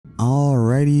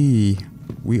Alrighty,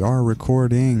 we are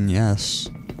recording, yes.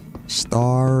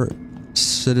 Star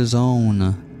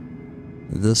Citizen.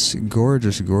 This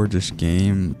gorgeous, gorgeous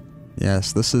game.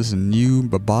 Yes, this is New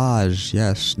Babbage.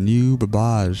 Yes, New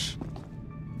Babbage.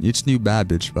 It's New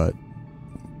Babbage, but,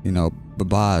 you know,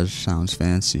 Babbage sounds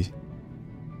fancy.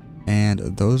 And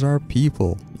those are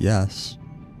people, yes.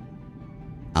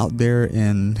 Out there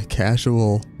in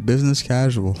casual, business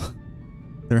casual.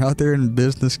 They're out there in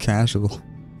business casual.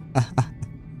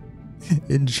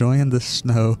 Enjoying the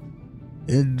snow.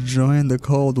 Enjoying the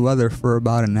cold weather for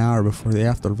about an hour before they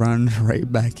have to run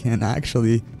right back in.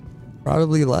 Actually,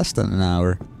 probably less than an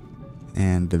hour.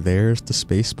 And there's the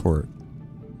spaceport.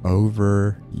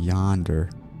 Over yonder.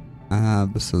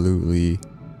 Absolutely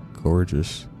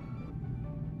gorgeous.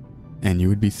 And you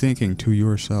would be thinking to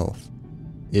yourself,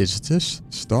 is this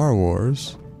Star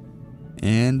Wars?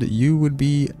 And you would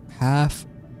be half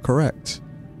correct.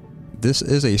 This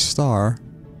is a star,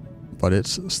 but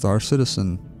it's Star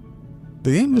Citizen.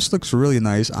 The game just looks really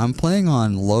nice. I'm playing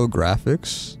on low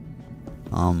graphics.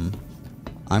 I'm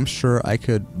sure I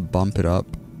could bump it up,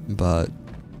 but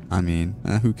I mean,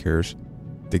 who cares?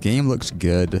 The game looks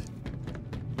good.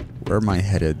 Where am I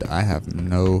headed? I have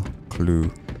no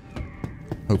clue.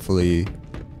 Hopefully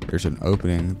there's an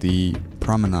opening. The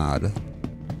promenade.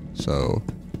 So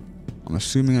I'm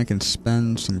assuming I can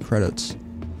spend some credits.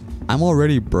 I'm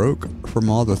already broke from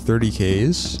all the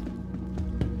 30Ks.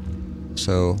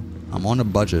 So I'm on a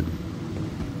budget.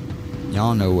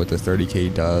 Y'all know what the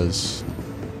 30K does.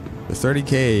 The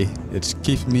 30K, it's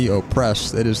keeping me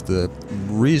oppressed. It is the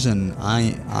reason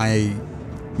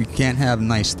we can't have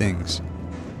nice things.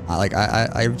 I'm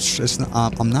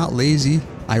not lazy.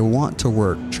 I want to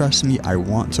work. Trust me, I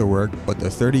want to work. But the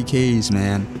 30Ks,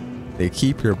 man, they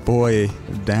keep your boy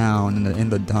down in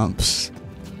the dumps.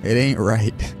 It ain't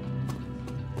right.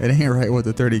 It ain't right what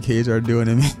the 30Ks are doing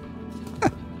to me.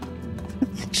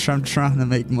 I'm trying to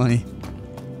make money.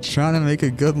 Trying to make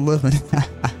a good living.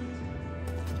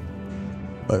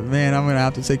 But man, I'm gonna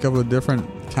have to take up a different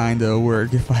kind of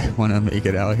work if I want to make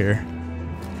it out here.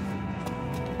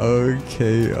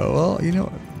 Okay, well, you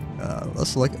know,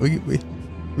 let's look.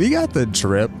 We got the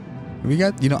drip. We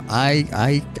got, you know,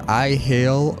 I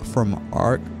hail from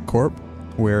Arc Corp,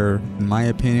 where, in my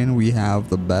opinion, we have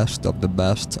the best of the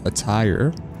best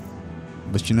attire.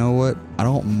 But you know what? I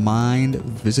don't mind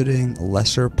visiting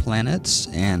lesser planets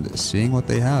and seeing what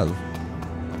they have.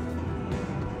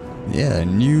 Yeah,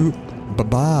 New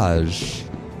Babbage.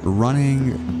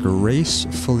 Running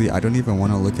gracefully. I don't even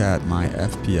want to look at my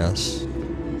FPS.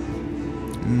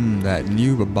 That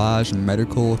New Babbage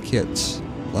medical kit.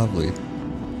 Lovely.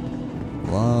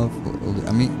 Lovely.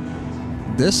 I mean,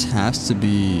 this has to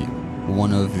be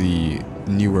one of the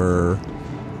newer,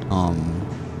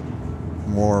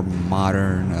 more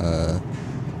modern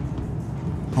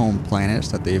home planets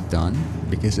that they've done,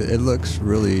 because it looks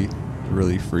really,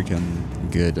 really freaking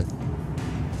good.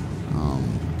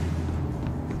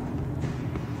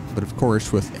 But of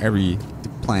course, with every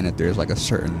planet, there's like a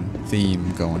certain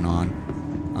theme going on.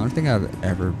 I don't think I've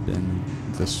ever been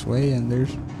this way, and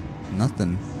there's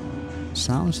nothing.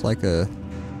 Sounds like a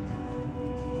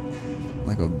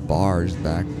bar's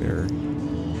back there.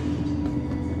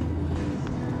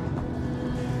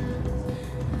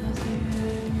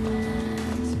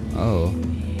 Oh.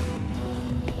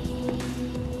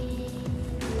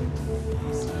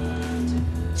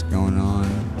 What's going on?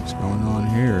 What's going on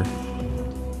here?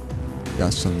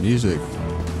 Got some music.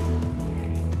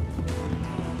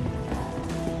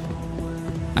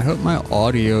 I hope my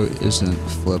audio isn't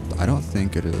flipped. I don't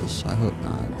think it is. I hope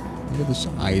not. Look at this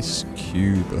ice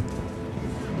cube.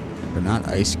 Or not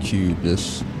ice cube,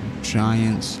 this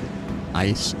giant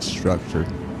ice structure.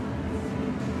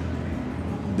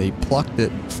 They plucked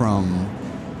it from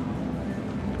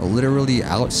literally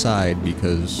outside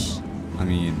because, I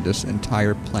mean, this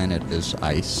entire planet is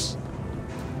ice.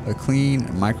 A clean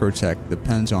microtech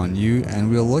depends on you, and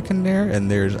we'll look in there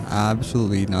and there's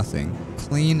absolutely nothing.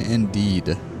 Clean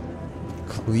indeed.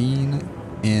 Clean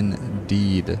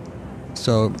indeed.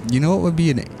 So, you know what would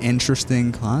be an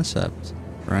interesting concept,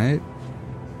 right?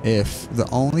 If the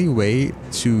only way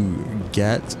to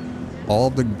get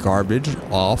all the garbage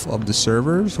off of the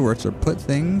servers were to put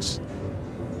things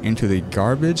into the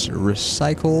garbage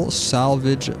recycle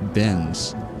salvage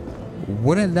bins.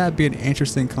 Wouldn't that be an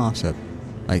interesting concept?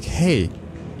 Like, hey,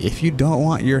 if you don't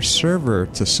want your server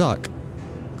to suck,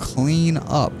 clean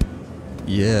up.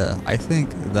 Yeah, I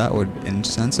think that would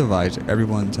incentivize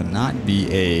everyone to not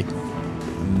be a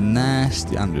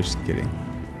nasty... I'm just kidding.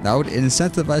 That would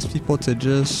incentivize people to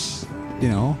just, you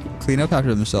know, clean up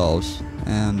after themselves.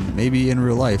 And maybe in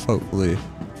real life, hopefully.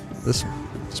 This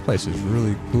place is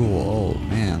really cool. Oh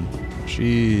man.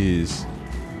 Jeez.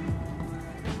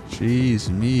 Jeez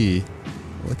me.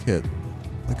 Look at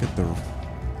the,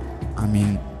 I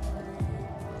mean,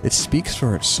 it speaks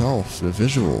for itself, the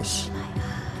visuals.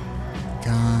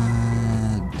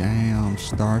 God damn,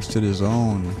 stars to the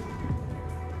zone.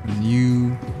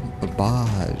 New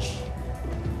Babaj.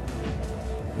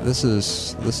 This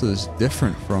is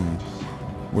different from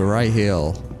where I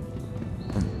hail.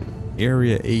 From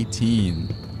Area 18.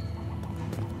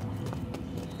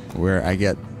 Where I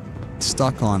get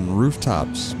stuck on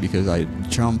rooftops because I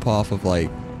jump off of like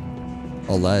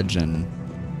a ledge and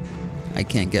I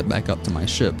can't get back up to my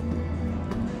ship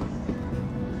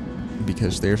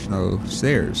because there's no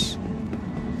stairs.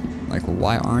 Like,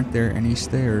 why aren't there any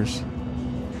stairs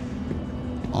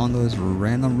on those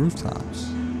random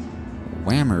rooftops?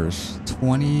 Whammers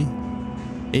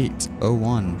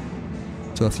 2801.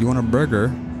 So if you want a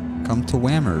burger, come to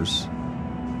Whammers.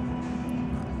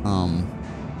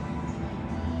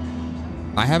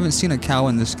 I haven't seen a cow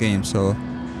in this game, so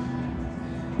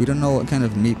we don't know what kind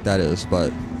of meat that is, but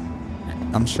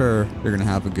I'm sure you're gonna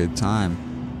have a good time.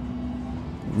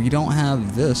 We don't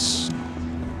have this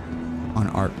on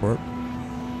Artcorp.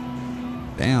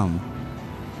 Damn.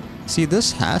 See,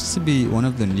 this has to be one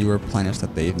of the newer planets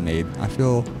that they've made. I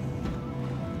feel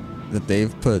that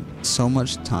they've put so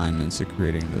much time into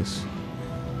creating this.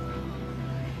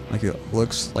 Like, it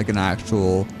looks like an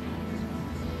actual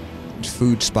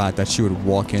food spot that you would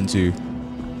walk into.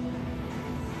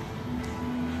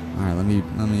 Alright, let me...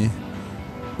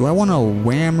 Do I want a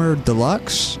Whammer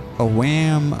Deluxe? A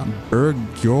Wham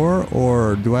Burger?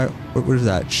 Or do I... What is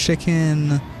that?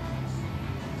 Chicken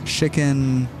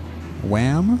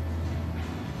Wham?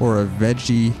 Or a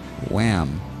Veggie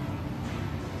Wham?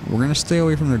 We're gonna stay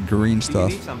away from the green stuff.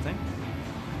 Do you need something?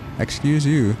 Excuse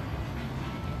you.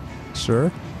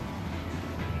 Sir?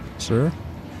 Sir?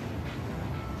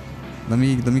 Let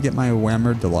me get my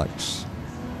Whammer Deluxe.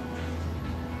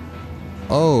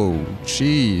 Oh,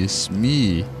 jeez,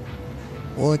 me.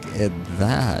 Look at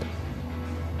that.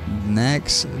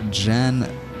 Next gen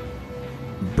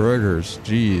burgers.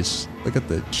 Jeez. Look at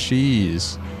the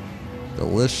cheese.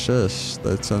 Delicious.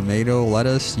 The tomato,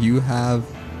 lettuce. You have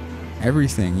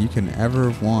everything you can ever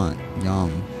want.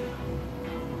 Yum.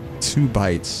 2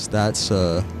 bites. That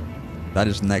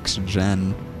is next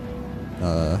gen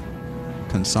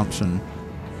consumption.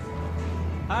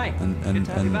 Hi.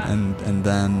 And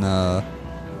then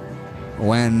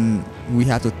when we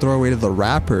have to throw away the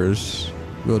wrappers,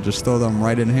 we'll just throw them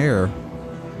right in here,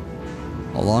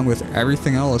 along with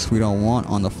everything else we don't want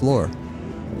on the floor.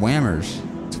 Whammers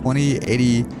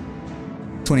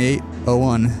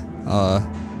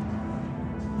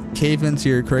 2801. Cave into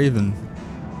your craving.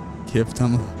 Give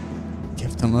them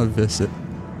a visit.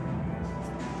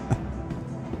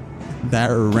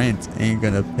 That rent ain't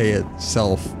gonna pay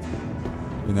itself.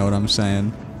 You know what I'm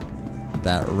saying?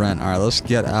 That rent. Alright, let's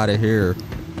get out of here.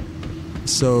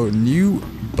 So, New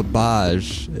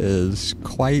Babaj is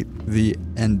quite the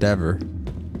endeavor.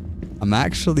 I'm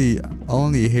actually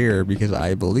only here because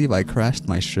I believe I crashed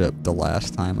my ship the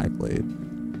last time I played.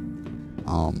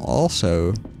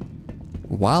 Also,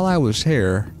 while I was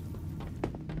here,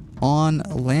 on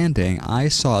landing, I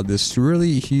saw this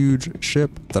really huge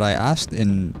ship that I asked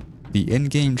in the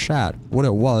in-game chat what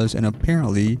it was, and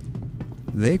apparently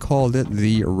they called it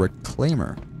the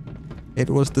Reclaimer. It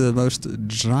was the most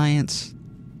gigantic,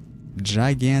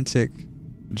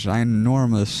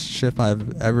 ginormous ship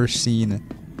I've ever seen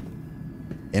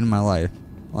in my life.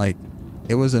 Like,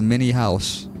 it was a mini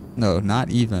house. No, not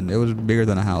even. It was bigger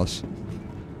than a house.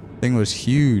 Thing was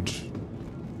huge.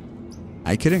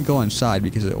 I couldn't go inside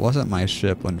because it wasn't my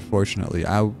ship, unfortunately.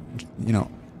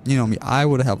 You know me, I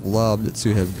would have loved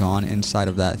to have gone inside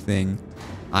of that thing.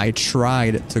 I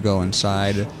tried to go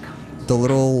inside. The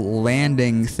little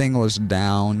landing thing was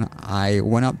down. I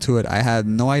went up to it. I had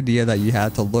no idea that you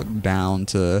had to look down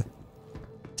to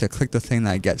click the thing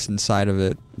that gets inside of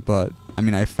it. But, I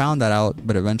mean, I found that out,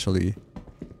 but eventually,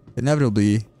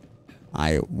 inevitably,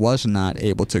 I was not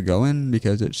able to go in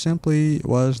because it simply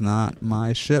was not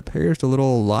my ship. Here's the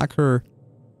little locker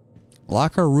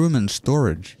room and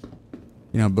storage.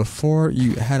 You know, before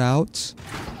you head out,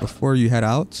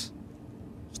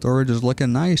 storage is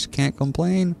looking nice, can't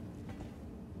complain.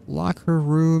 Locker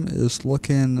room is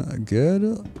looking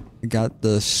good. Got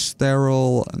the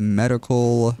sterile,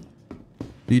 medical,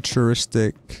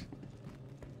 futuristic,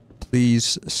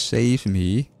 please save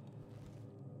me,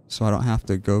 so I don't have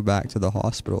to go back to the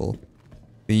hospital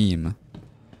theme.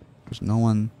 There's no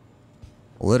one.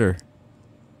 Litter.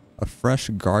 A fresh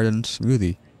garden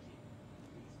smoothie.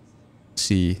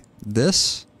 See,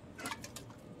 this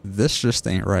this just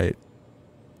ain't right.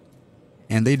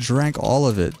 And they drank all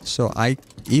of it. So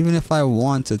even if I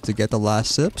wanted to get the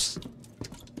last sips,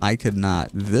 I could not.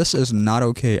 This is not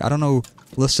okay. I don't know.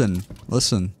 Listen.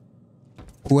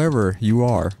 Whoever you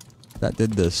are that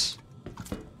did this,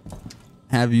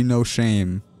 have you no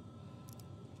shame?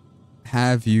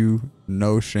 Have you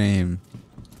no shame?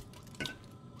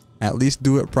 At least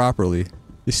do it properly.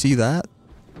 You see that?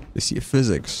 You see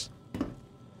physics.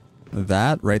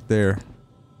 That right there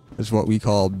is what we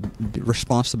call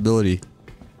responsibility.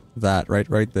 That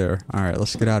right there. Alright,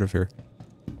 let's get out of here.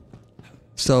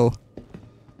 So,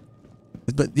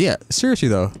 but yeah, seriously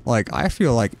though, like I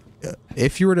feel like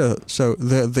if you were to, so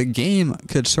the game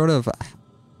could sort of,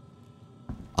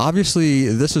 obviously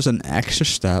this is an extra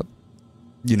step,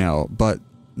 you know, but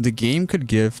the game could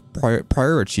give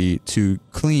priority to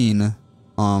clean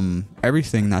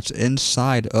everything that's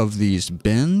inside of these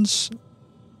bins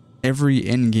every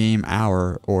in-game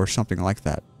hour or something like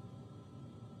that.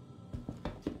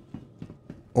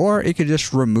 Or it could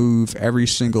just remove every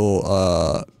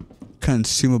single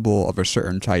consumable of a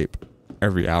certain type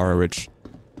every hour, which,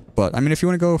 but I mean, if you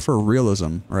want to go for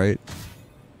realism, right?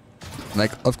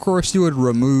 Like, of course you would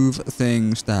remove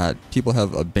things that people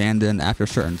have abandoned after a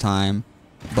certain time,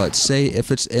 but say if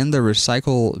it's in the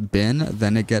recycle bin,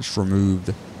 then it gets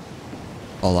removed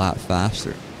a lot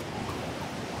faster.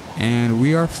 And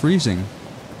we are freezing.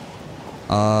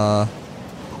 I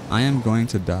am going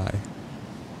to die.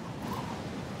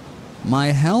 My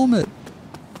helmet!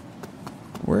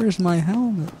 Where's my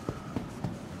helmet?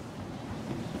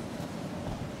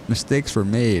 Mistakes were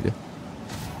made.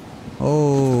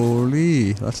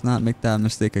 Holy, let's not make that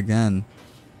mistake again.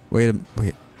 Wait a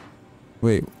minute.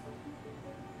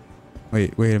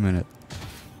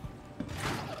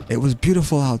 It was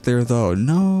beautiful out there though.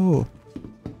 No!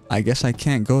 I guess I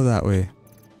can't go that way.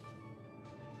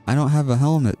 I don't have a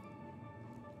helmet.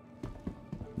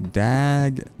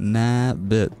 Dag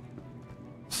nabbit.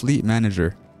 Fleet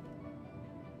manager.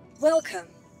 Welcome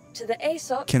to the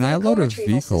ASOP. Can I load a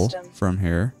vehicle system from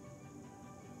here?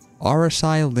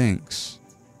 RSI links.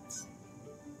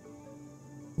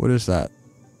 What is that?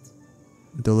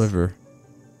 Deliver.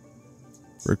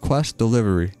 Request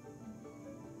delivery.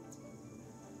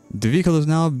 The vehicle is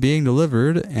now being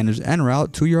delivered and is en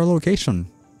route to your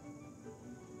location.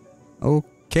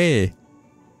 Okay.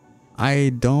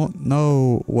 I don't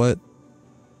know what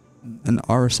an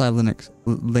RSI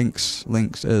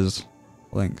links is.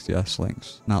 Links, yes,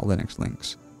 links. Not Linux,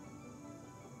 links.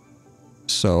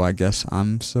 So I guess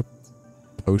I'm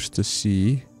supposed to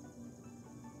see...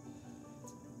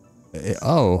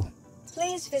 Oh.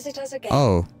 Please visit us again.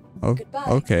 Oh. Goodbye.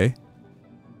 Okay.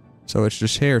 So it's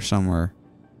just here somewhere.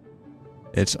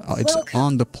 It's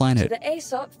on the planet. To the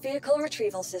ASOP vehicle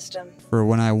retrieval system. For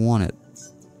when I want it.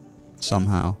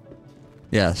 Somehow.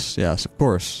 Yes, of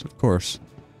course.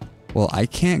 Well, I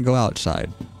can't go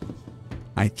outside.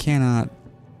 I cannot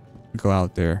go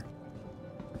out there.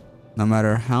 No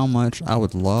matter how much I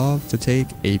would love to take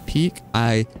a peek,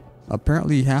 I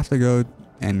apparently have to go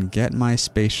and get my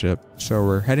spaceship. So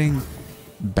we're heading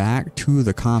back to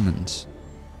the Commons.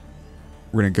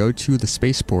 We're gonna go to the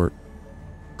spaceport,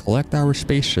 collect our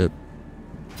spaceship,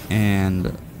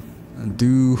 and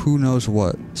do who knows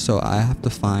what. So I have to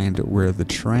find where the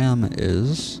tram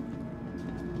is.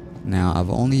 Now, I've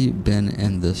only been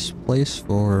in this place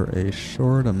for a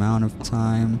short amount of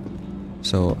time,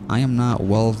 so I am not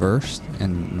well versed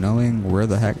in knowing where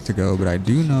the heck to go, but I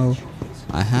do know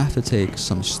I have to take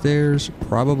some stairs,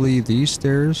 probably these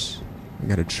stairs. We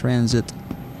got a transit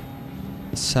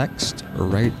text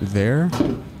right there.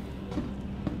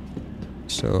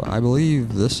 So I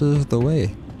believe this is the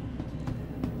way.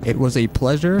 It was a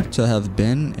pleasure to have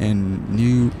been in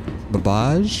New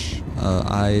Babbage.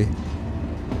 I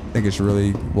think it's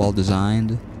really well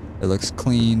designed. It looks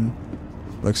clean,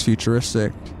 looks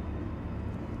futuristic.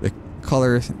 The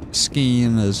color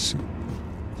scheme is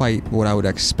quite what I would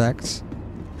expect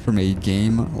from a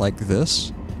game like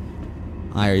this.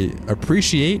 I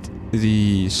appreciate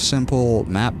the simple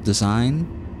map design.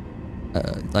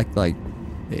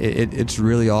 It's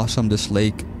really awesome. This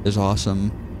lake is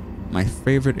awesome. My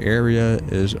favorite area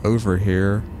is over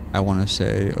here. I want to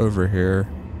say over here.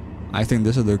 I think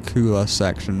this is the coolest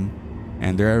section,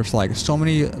 and there's like so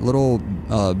many little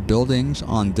buildings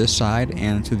on this side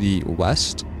and to the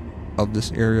west of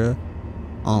this area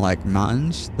on like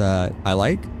mountains that I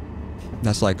like.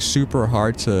 That's like super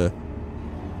hard to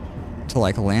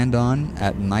like land on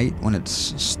at night when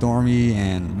it's stormy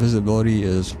and visibility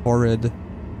is horrid.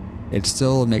 It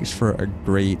still makes for a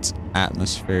great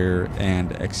atmosphere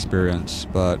and experience,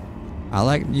 but I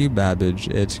like New Babbage.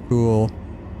 It's cool.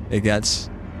 It gets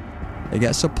It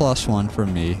gets a +1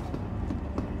 from me.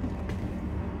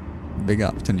 Big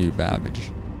up to New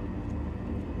Babbage.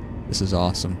 This is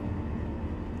awesome.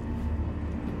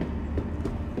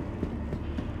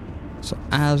 So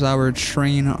as our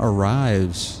train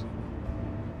arrives,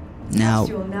 now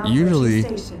usually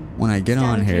when I get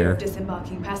on here,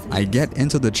 I get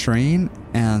into the train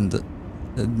and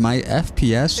my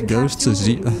FPS goes to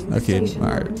zero. Okay,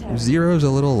 alright, 0 is a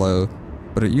little low,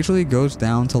 but it usually goes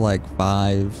down to like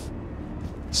 5,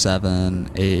 7,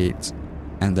 8,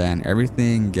 and then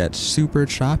everything gets super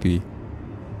choppy.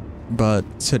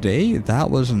 But today, that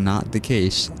was not the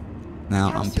case.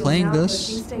 Now, I'm playing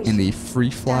this in the Free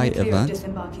Fly event,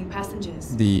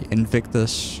 the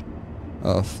Invictus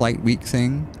Flight Week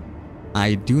thing.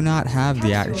 I do not have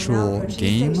the actual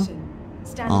game.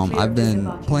 I've been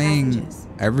playing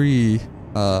every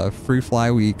Free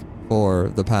Fly Week for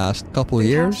the past couple of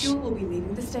years.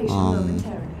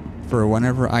 For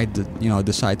whenever I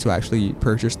decide to actually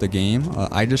purchase the game.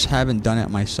 I just haven't done it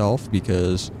myself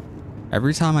because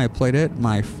every time I played it,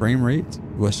 my frame rate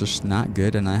was just not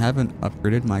good, and I haven't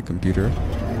upgraded my computer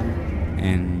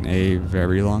in a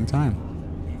very long time.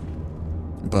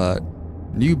 But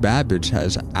New Babbage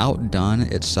has outdone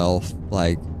itself.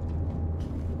 Like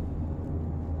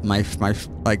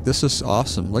like this is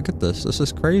awesome. Look at this. This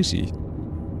is crazy.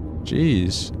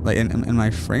 Jeez. Like and my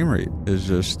frame rate is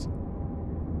just,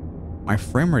 my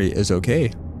frame rate is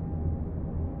okay.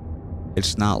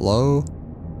 It's not low.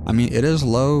 I mean, it is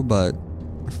low, but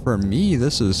for me,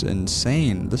 this is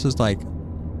insane. This is like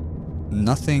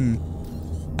nothing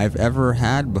I've ever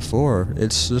had before.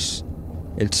 It's just,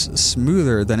 it's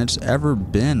smoother than it's ever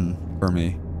been for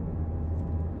me.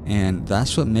 And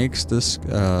that's what makes this,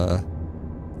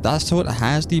 that's what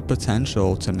has the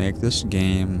potential to make this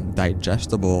game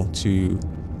digestible to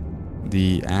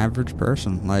the average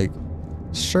person. Like,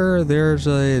 sure, there's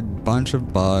a bunch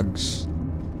of bugs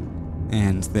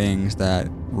and things that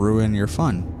ruin your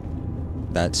fun,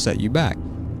 that set you back,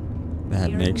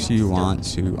 that makes you want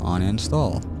to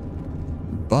uninstall.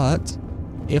 But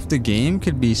if the game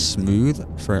could be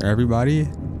smooth for everybody,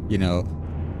 you know,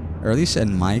 or at least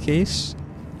in my case,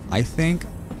 I think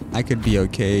I could be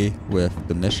okay with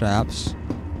the mishaps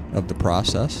of the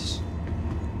process,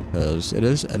 because it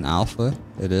is an alpha.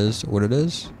 It is what it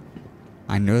is.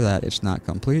 I know that it's not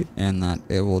complete, and that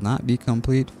it will not be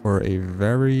complete for a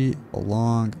very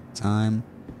long time,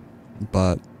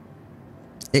 but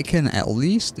it can at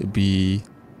least be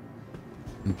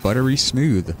buttery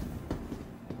smooth,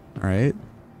 alright?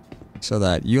 So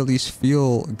that you at least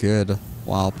feel good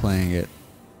while playing it.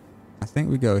 I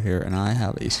think we go here, and I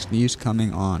have a sneeze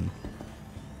coming on.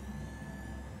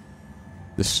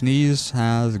 The sneeze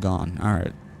has gone.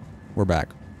 Alright, we're back.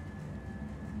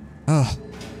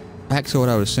 Back to what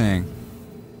I was saying.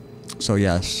 So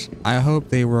yes, I hope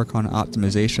they work on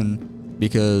optimization,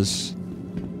 because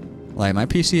like my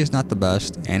PC is not the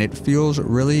best, and it feels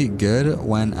really good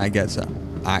when I get to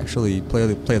actually play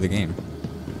the game,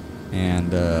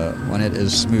 and when it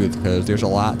is smooth, because there's a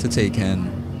lot to take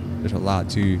in, there's a lot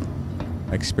to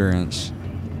experience.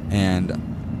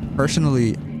 And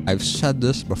personally, I've said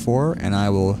this before, and I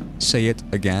will say it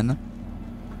again.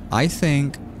 I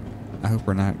hope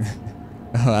we're not.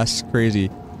 Oh, that's crazy.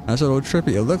 That's a little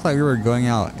trippy. It looked like we were going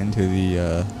out into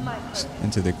the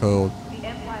cold.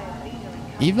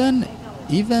 Even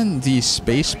the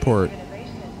spaceport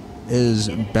is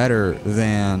better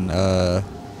than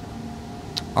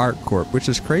ArcCorp, which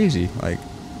is crazy. Like,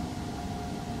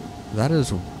 that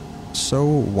is so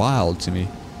wild to me.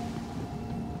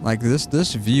 Like,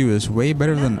 this view is way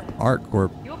better than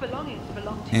ArcCorp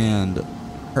and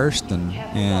Hurston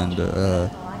and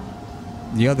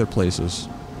the other places.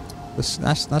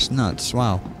 That's nuts.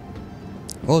 Wow.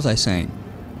 What was I saying?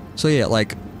 So yeah,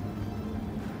 like,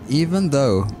 even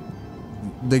though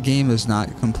the game is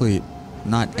not complete,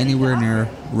 not anywhere near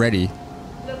ready,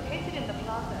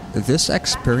 this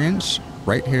experience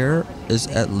right here is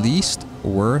at least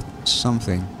worth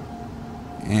something.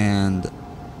 And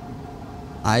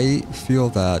I feel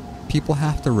that people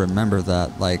have to remember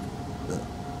that, like,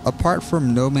 apart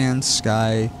from No Man's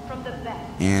Sky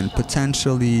and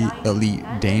potentially Elite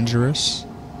Dangerous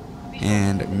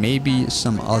and maybe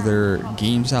some other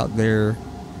games out there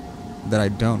that I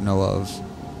don't know of,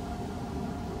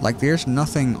 like, there's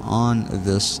nothing on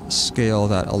this scale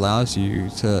that allows you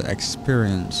to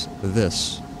experience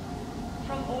this.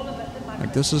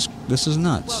 Like, this is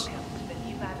nuts.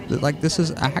 Like, this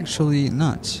is actually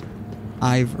nuts.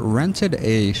 I've rented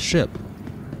a ship.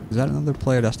 Is that another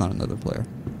player? That's not another player.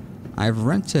 I've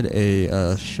rented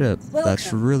a ship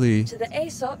that's really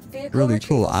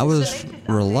cool. I was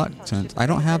reluctant. I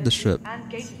don't have the ship.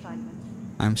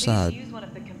 I'm sad.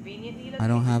 I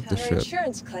don't have the Your ship.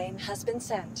 insurance claim has been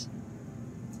sent.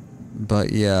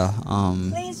 But yeah,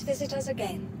 Please visit us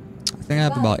again. I think I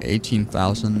have about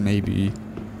 18,000 maybe.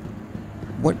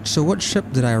 So what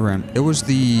ship did I rent? It was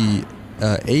the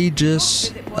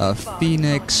Aegis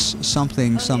Phoenix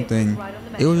something.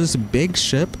 It was this big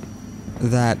ship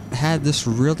that had this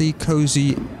really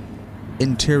cozy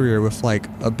interior with like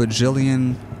a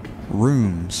bajillion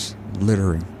rooms,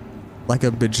 littering. Like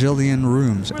a bajillion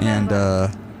rooms, and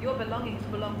Your belongings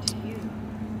belong to you.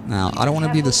 now I don't want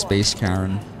to be the space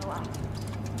Karen.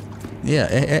 Yeah,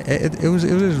 it was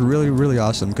really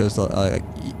awesome because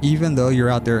even though you're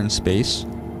out there in space,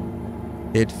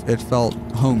 it felt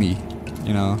homey,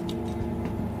 you know.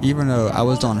 Even though I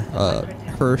was on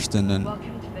Hurston and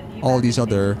all these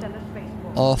other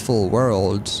awful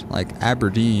worlds like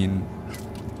Aberdeen,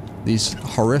 these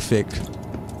horrific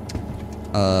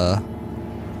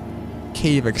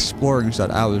cave explorings that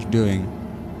I was doing,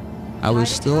 I was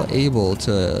still able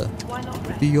to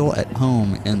feel at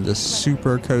home in this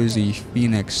super cozy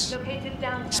Phoenix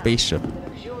spaceship.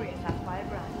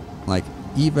 Like,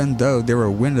 even though there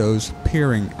were windows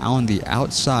peering on the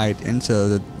outside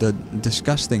into the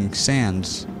disgusting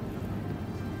sands,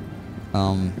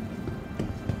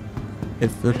 it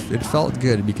felt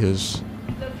good because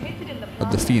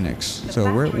of the Phoenix.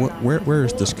 So where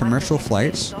is this? Commercial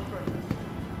flights?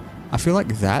 I feel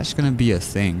like that's gonna be a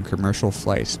thing. Commercial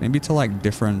flights, maybe to like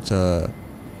different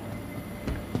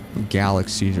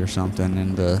galaxies or something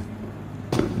in the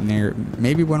near.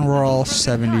 Maybe when we're all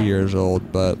 70 years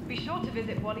old. But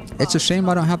it's a shame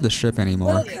I don't have the ship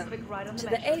anymore. Welcome to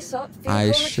the ASOP I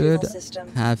vehicle should retrieval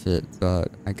system. have it,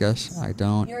 but I guess I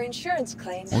don't. Your insurance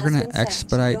claim We're has gonna been sent.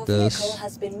 expedite Your this. vehicle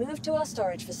has been moved to our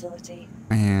storage facility.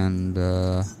 And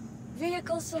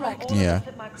Vehicle selected. yeah,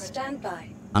 Stand by.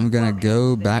 I'm gonna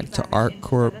go back to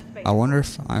ArcCorp. I wonder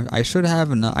if I should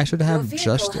have enough. I should Your have vehicle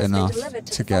just has been enough delivered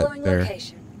to the following get there.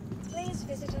 location. Please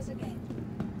visit us again.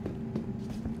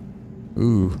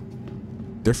 Ooh,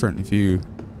 different view.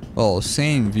 Oh,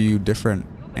 same view, different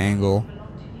angle.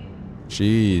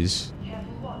 Jeez,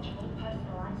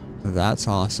 that's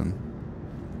awesome.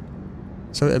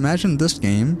 So imagine this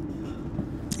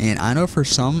game, and I know for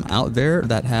some out there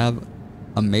that have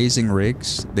amazing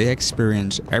rigs, they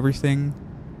experience everything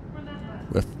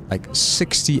with like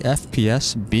 60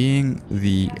 FPS being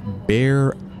the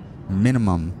bare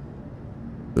minimum.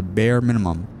 The bare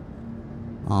minimum.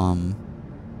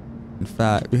 In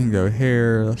fact, we can go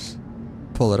here. Let's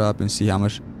pull it up and see how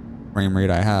much frame rate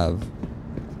I have.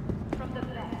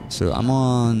 So I'm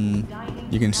on,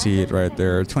 you can see it right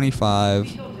there,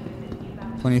 25,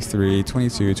 23,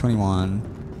 22, 21.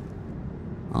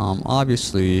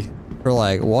 Obviously, for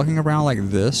like walking around like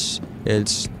this,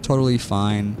 it's totally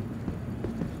fine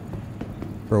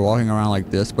for walking around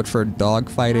like this, but for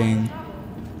dogfighting,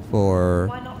 for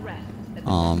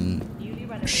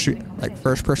like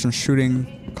first person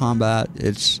shooting combat,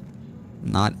 it's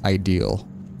not ideal,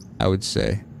 I would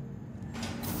say.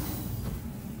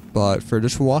 But for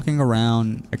just walking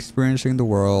around, experiencing the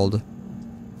world,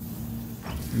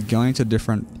 going to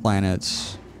different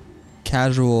planets,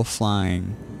 casual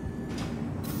flying,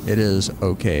 it is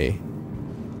okay.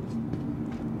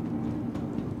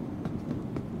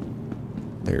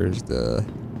 There's the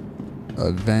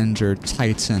Avenger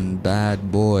Titan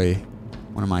bad boy,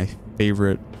 one of my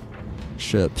favorite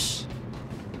ships.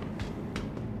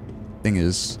 Thing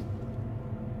is,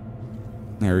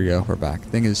 there we go, we're back.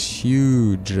 Thing is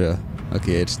huge.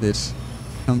 Okay, it's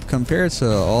compared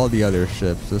to all the other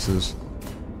ships, this is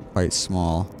quite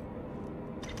small.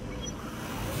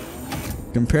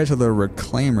 Compared to the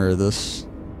Reclaimer, this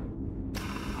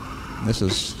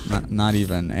is not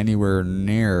even anywhere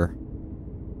near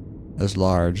as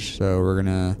large. So we're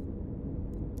gonna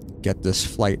get this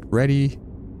flight ready,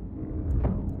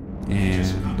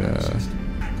 and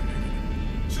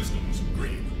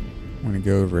I'm gonna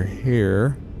go over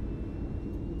here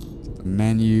to the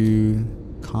menu,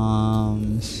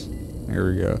 comms. There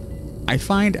we go. I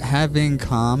find having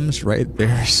comms right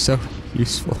there so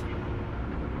useful.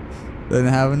 Then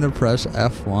having to press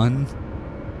F1,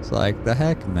 it's like, the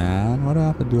heck, man, why do I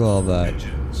have to do all that?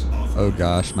 Oh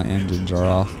gosh, my engines are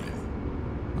off.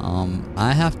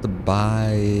 I have to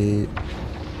buy,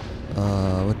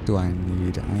 what do I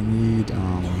need? I need,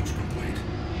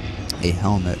 a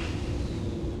helmet.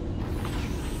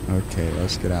 Okay,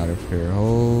 let's get out of here.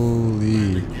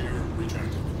 Holy.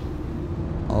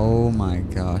 Oh my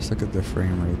gosh, look at the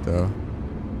frame rate though.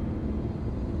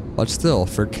 But still,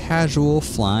 for casual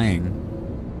flying,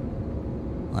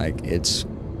 like, it's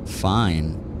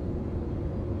fine.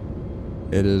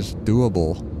 It is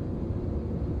doable.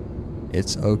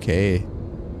 It's okay.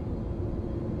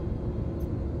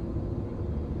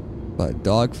 But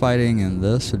dogfighting in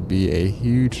this would be a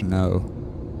huge no.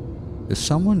 Is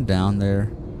someone down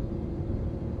there?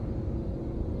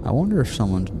 I wonder if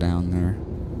someone's down there.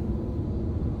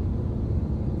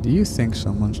 Do you think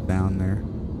someone's down there?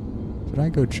 Should I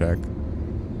go check?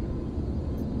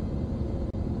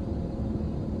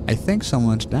 I think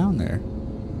someone's down there.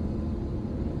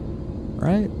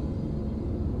 Right?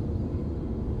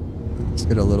 Let's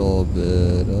get a little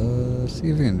bit, see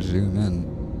if we can zoom in.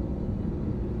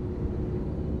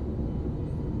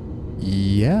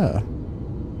 Yeah.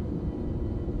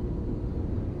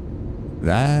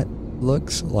 That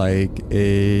looks like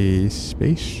a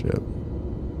spaceship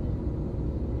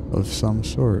of some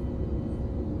sort.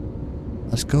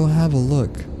 Let's go have a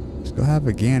look. Let's go have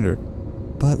a gander.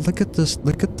 But look at this,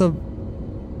 look at the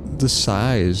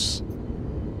size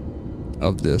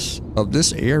of this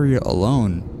area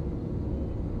alone.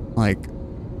 Like,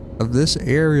 of this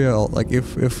area, like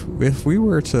if we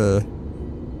were to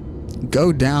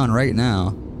go down right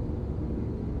now,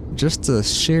 just the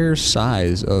sheer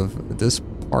size of this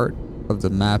part of the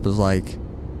map is like,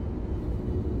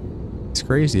 it's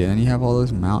crazy. And then you have all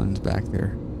those mountains back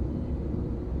there.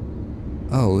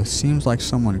 Oh, it seems like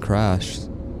someone crashed.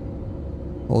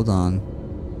 Hold on.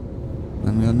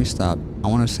 Let me stop. I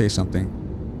want to say something.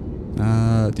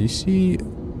 Do you see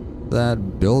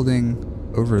that building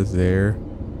over there?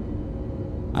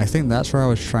 I think that's where I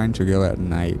was trying to go at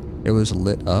night. It was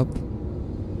lit up.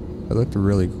 It looked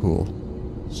really cool.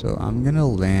 So I'm gonna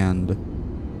land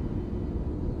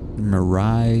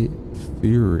Mirai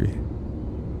Fury.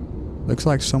 Looks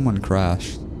like someone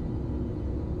crashed.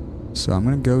 So I'm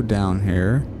gonna go down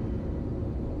here.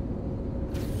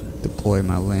 Deploy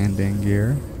my landing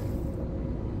gear.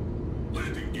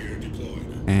 Landing gear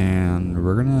deployed. And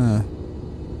we're gonna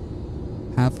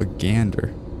have a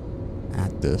gander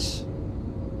at this.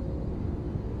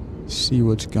 See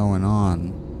what's going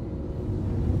on.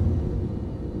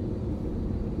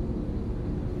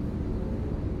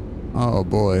 Oh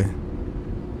boy.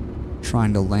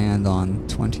 Trying to land on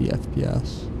 20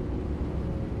 FPS.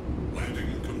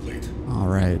 Landing complete.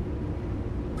 Alright.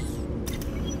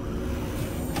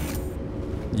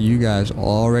 You guys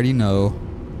already know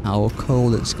how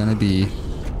cold it's gonna be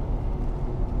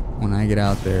when I get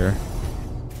out there.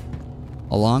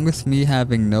 Along with me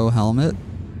having no helmet,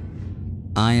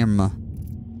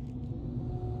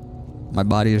 my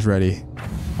body is ready.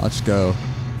 Let's go.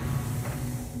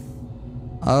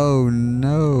 Oh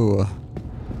no.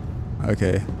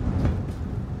 Okay.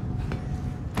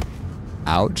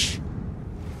 Ouch.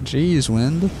 Jeez,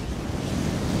 wind.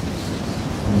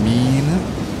 Mean.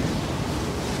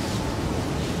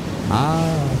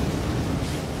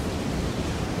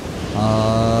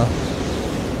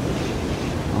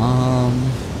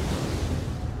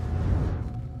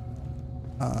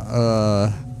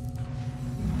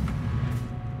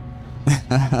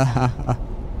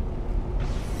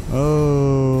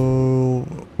 Oh,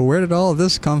 where did all of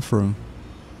this come from?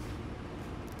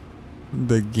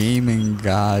 The gaming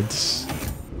gods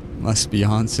must be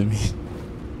onto me.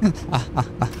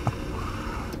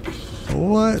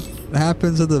 What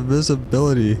happened to the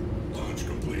visibility? Launch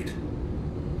complete.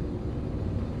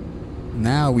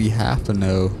 Now we have to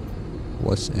know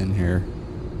what's in here.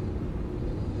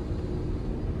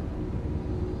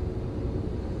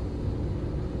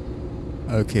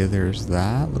 Okay, there's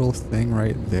that little thing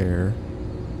right there.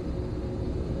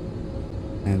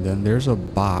 And then there's a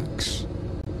box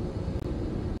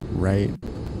right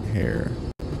here.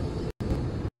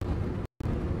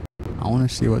 I want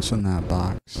to see what's in that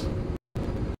box.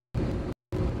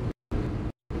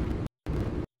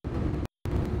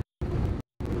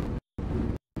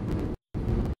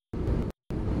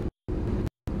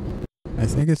 I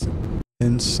think it's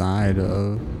inside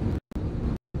of...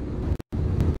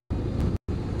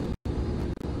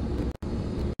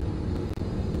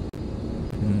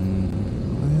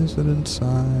 Why is it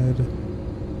inside?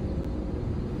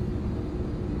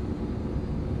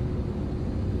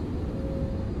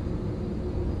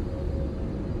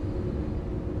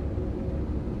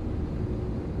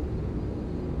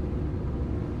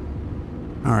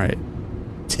 Alright.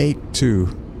 Take 2.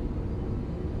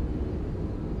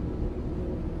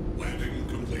 Landing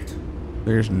complete.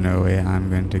 There's no way I'm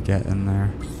going to get in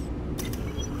there.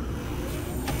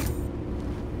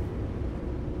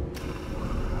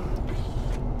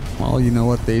 Well, you know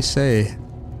what they say.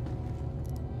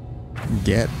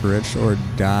 Get rich or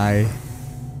die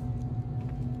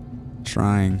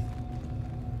trying.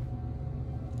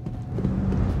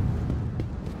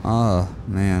 Oh,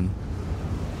 man.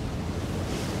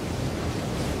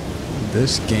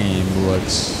 This game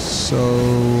looks so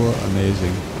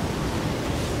amazing.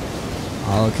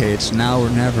 Okay, it's now or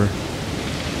never.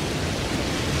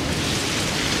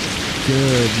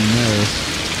 Goodness.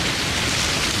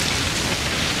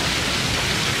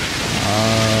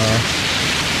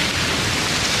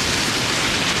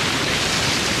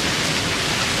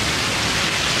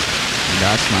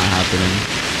 That's not happening.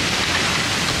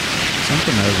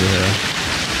 Something over here.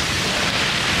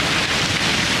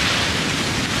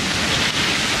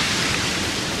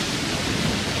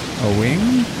 A wing?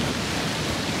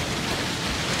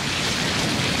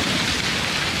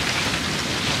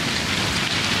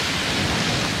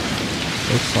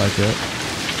 Looks like it.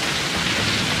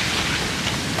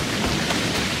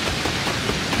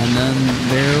 And then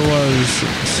there was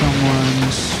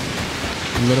someone's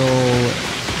little...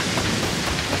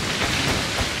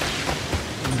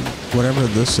 whatever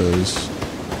this is.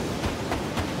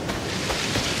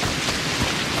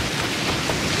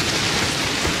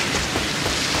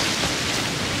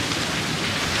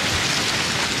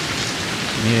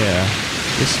 Yeah,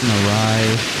 this Mirai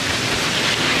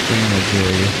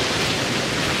thingamajig.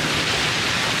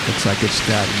 Looks like it's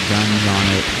got guns on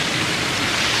it.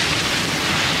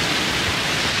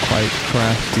 Quite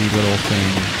crafty little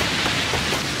thing.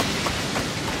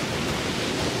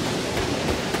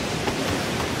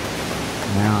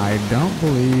 Now, I don't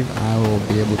believe I will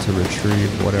be able to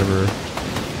retrieve whatever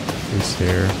is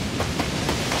there.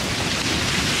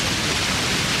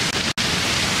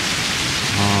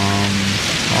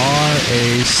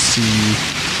 R-A-C-K-E-T.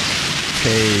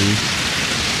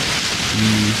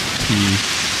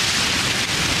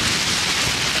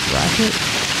 Racket?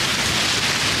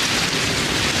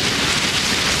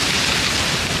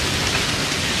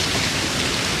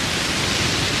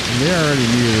 They already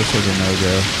knew this was a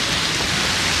no-go.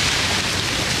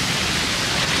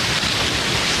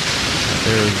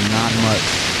 There's not much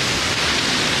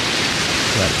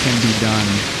that can be done.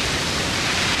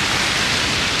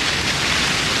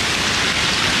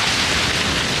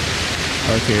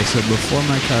 Okay, so before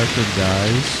my character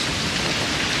dies,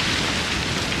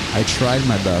 I tried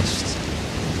my best.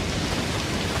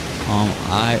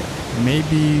 I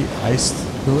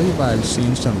believe I've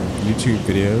seen some YouTube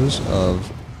videos of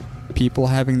people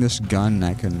having this gun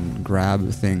that can grab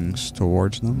things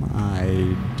towards them.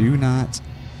 I do not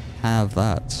have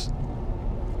that,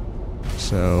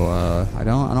 so I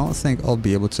don't think I'll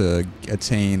be able to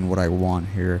attain what I want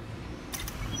here.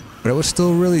 But it was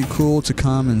still really cool to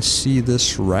come and see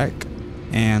this wreck,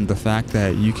 and the fact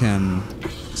that you can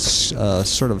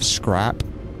sort of scrap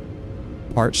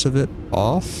parts of it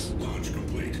off, Launch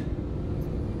complete.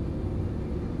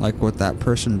 like what that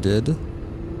person did to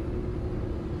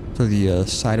the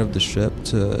side of the ship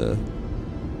to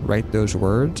write those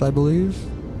words, I believe.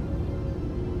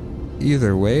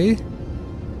 Either way,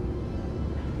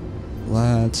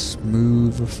 let's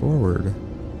move forward.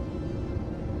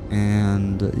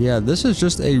 And yeah, this is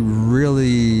just a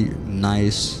really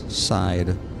nice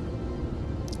side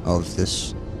of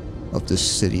this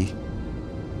city.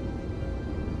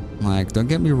 Like, don't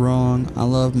get me wrong, I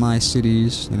love my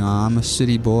cities. You know, I'm a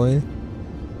city boy,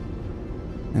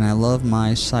 and I love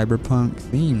my cyberpunk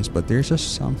themes, but there's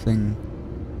just something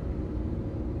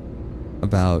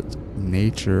about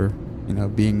nature, you know,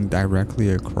 being directly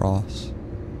across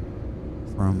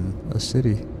from a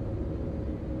city.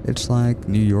 It's like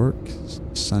New York's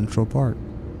Central Park,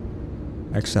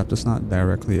 except it's not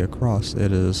directly across.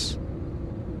 It is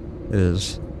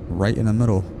right in the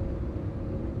middle.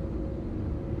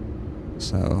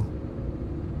 So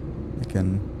I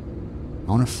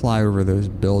want to fly over those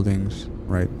buildings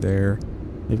right there.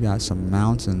 They've got some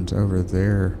mountains over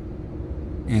there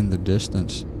in the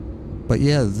distance. But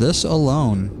yeah, this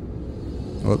alone,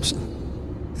 whoops,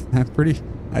 I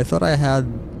thought I had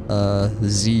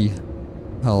Z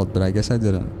held, but I guess I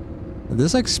didn't.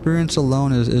 This experience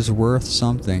alone is worth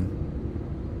something.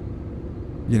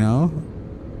 You know?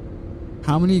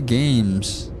 How many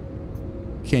games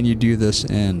can you do this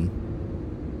in?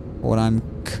 What I'm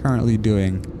currently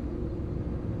doing.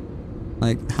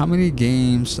 Like, how many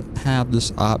games have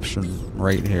this option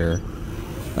right here?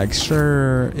 Like,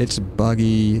 sure, it's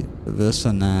buggy, this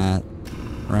and that,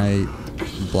 right?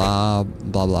 Blah,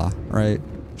 blah, blah, right?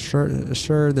 Sure,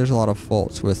 there's a lot of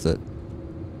faults with it.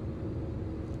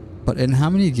 But in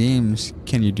how many games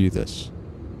can you do this?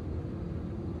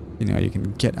 You know, you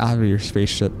can get out of your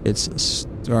spaceship,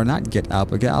 or not get out,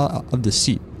 but get out of the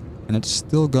seat, and it's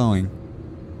still going,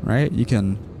 right? You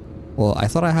can, well, I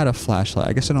thought I had a flashlight.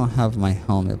 I guess I don't have my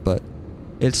helmet, but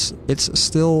it's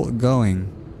still going.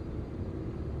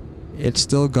 It's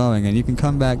still going, and you can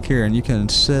come back here and you can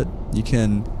sit, you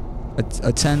can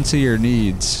attend to your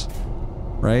needs,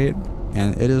 right?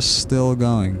 And it is still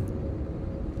going.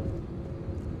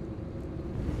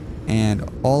 And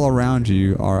all around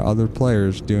you are other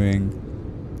players doing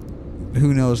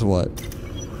who knows what.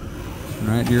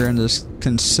 Right? You're in this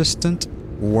consistent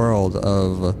world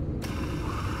of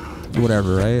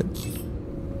whatever, right?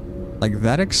 Like,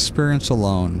 that experience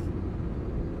alone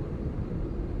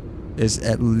is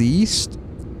at least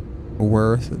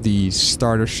worth the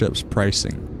starter ship's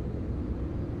pricing.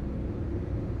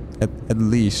 At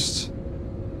least.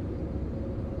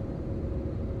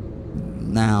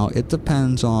 Now, it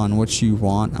depends on what you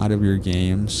want out of your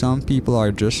game. Some people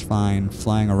are just fine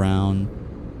flying around,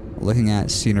 looking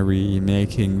at scenery,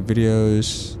 making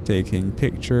videos, taking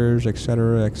pictures,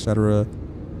 etc., etc.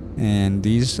 And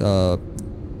these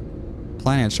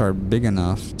planets are big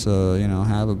enough to, you know,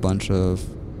 have a bunch of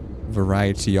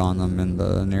variety on them in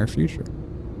the near future.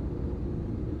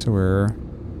 To where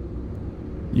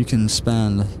you can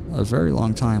spend a very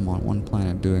long time on one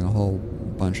planet doing a whole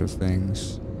bunch of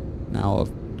things. Now,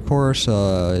 of course,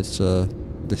 the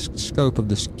scope of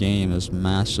this game is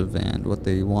massive, and what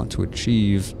they want to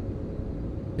achieve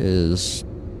is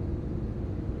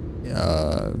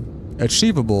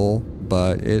achievable,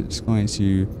 but it's going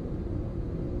to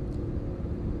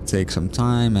take some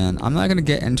time, and I'm not going to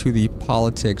get into the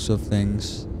politics of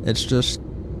things. It's just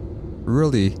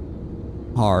really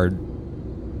hard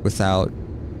without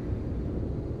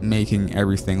making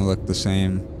everything look the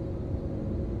same.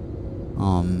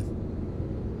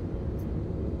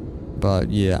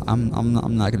 But yeah, I'm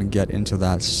not gonna get into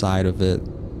that side of it.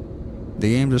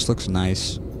 The game just looks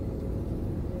nice,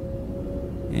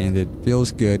 and it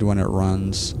feels good when it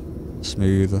runs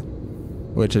smooth.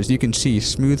 Which, as you can see,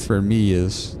 smooth for me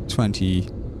is 20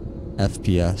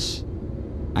 FPS.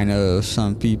 I know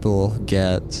some people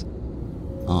get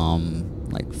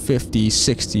like 50,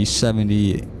 60,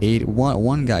 70, 80.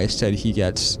 One guy said he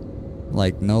gets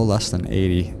like no less than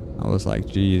 80. I was like,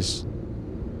 geez.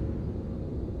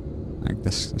 Like,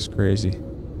 this is crazy.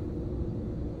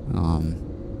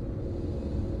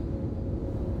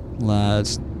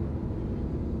 Lads,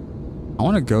 I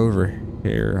want to go over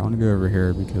here. I want to go over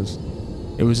here because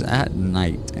it was at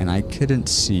night and I couldn't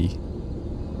see.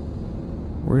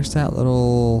 Where's that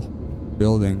little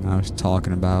building I was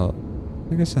talking about? I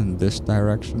think it's in this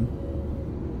direction.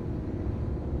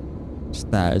 It's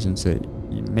that, isn't it?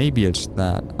 Maybe it's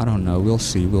that. I don't know. We'll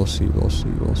see. We'll see. We'll see.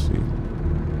 We'll see.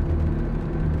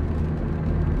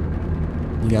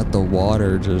 You got the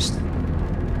water just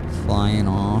flying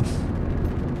off.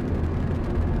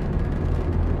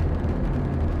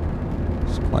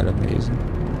 It's quite amazing.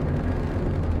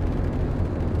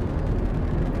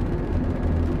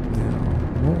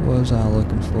 Now, what was I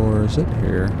looking for? Is it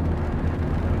here?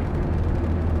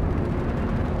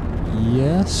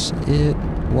 Yes, it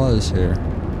was here.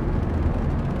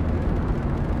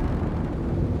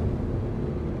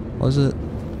 Was it?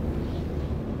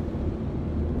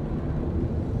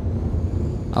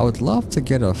 I would love to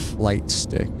get a flight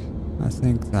stick. I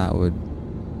think that would...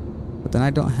 But then I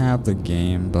don't have the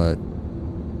game, but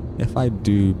if I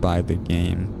do buy the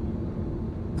game...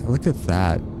 Look at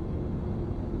that.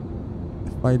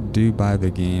 If I do buy the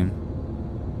game,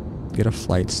 get a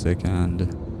flight stick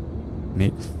and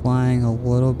make flying a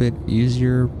little bit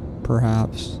easier,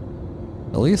 perhaps.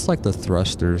 At least like the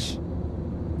thrusters.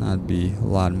 That'd be a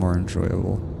lot more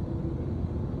enjoyable.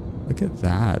 Look at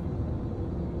that.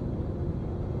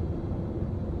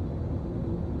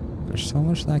 There's so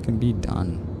much that can be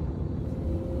done.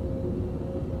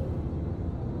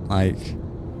 Like,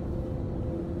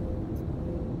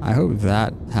 I hope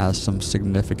that has some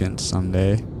significance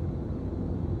someday.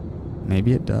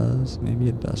 Maybe it does, maybe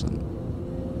it doesn't.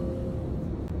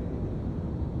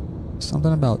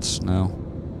 Something about snow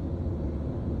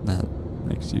that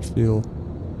makes you feel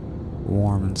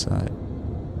warm inside.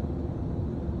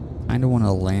 Kinda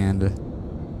wanna land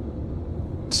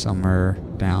somewhere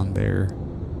down there.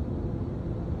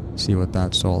 See what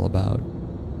that's all about.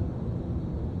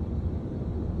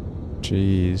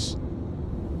 Jeez.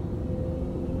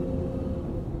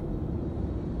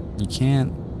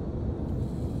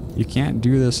 You can't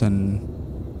do this in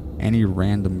any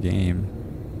random game.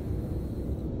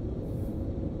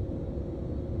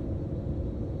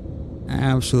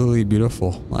 Absolutely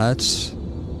beautiful. Let's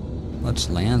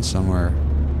land somewhere.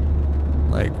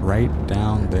 Like right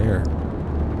down there.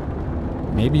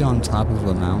 Maybe on top of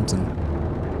a mountain.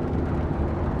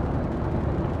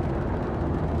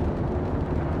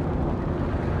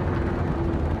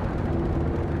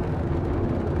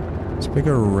 Let's pick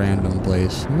a random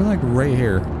place. Maybe like right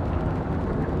here.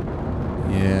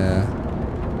 Yeah.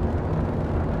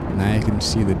 Now you can can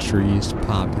see the trees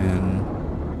pop in.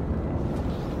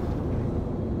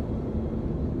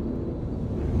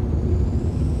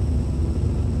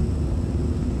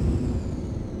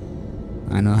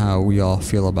 I know how we all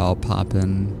feel about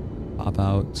pop-in,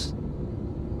 pop-outs.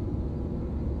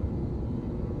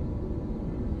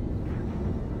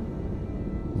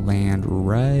 Land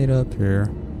right up here.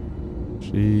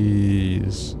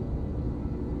 Jeez.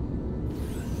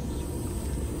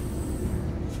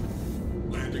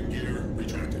 Landing gear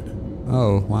retracted.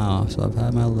 Oh, wow. So I've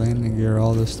had my landing gear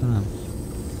all this time.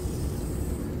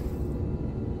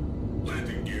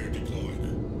 Landing gear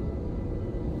deployed.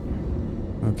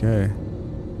 Okay.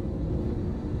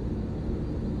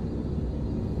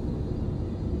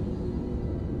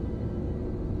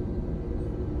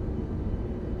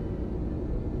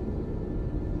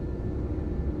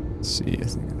 Let's see, I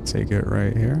think I'll take it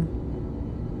right here.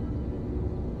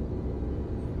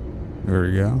 There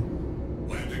we go.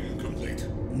 Landing complete.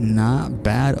 Not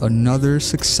bad. Another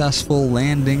successful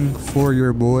landing for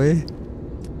your boy.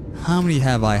 How many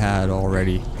have I had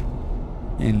already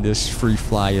in this free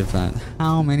fly event?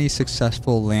 How many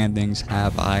successful landings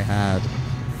have I had?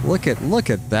 Look at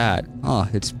that. Oh,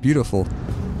 it's beautiful.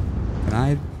 Can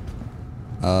I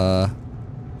uh-oh.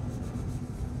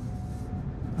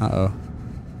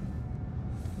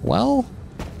 Well,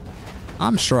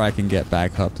 I'm sure I can get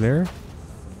back up there.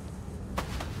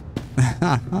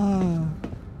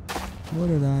 What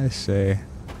did I say?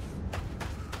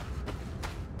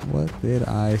 What did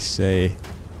I say?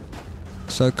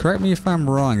 So correct me if I'm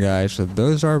wrong, guys. So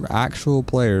those are actual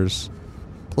players.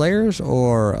 Players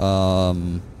or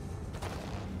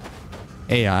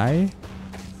AI?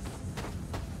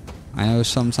 I know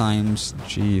sometimes,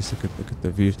 geez, look at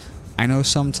the views. I know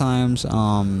sometimes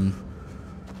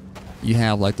you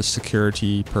have like the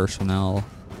security personnel.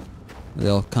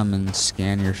 They'll come and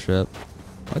scan your ship.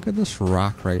 Look at this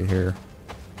rock right here.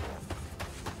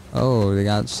 Oh, they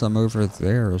got some over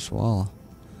there as well.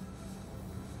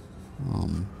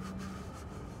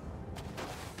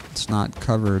 It's not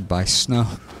covered by snow.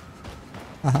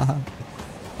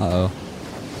 Uh-oh.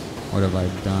 What have I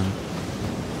done?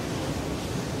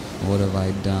 What have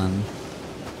I done?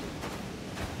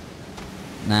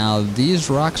 Now, these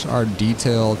rocks are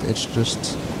detailed. It's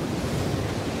just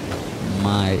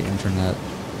my internet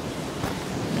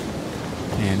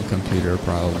and computer,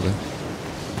 probably.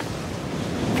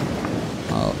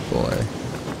 Oh, boy.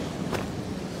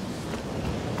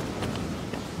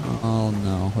 Oh,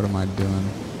 no. What am I doing?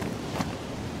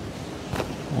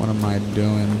 What am I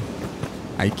doing?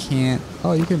 I can't...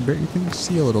 Oh, you can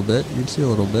see a little bit. You can see a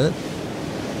little bit.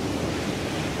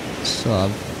 So,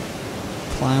 I've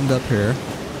climbed up here.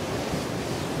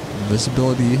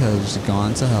 Visibility has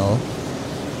gone to hell.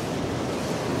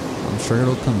 I'm sure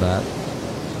it'll come back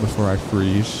before I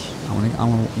freeze. I'm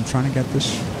trying to get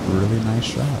this really nice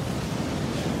shot.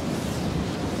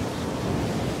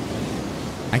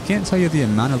 I can't tell you the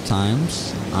amount of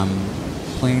times I'm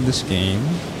playing this game.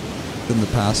 In the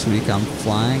past week, I'm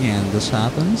flying and this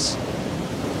happens,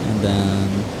 and then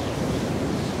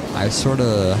I sort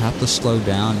of have to slow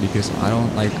down because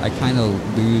I kind of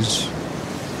lose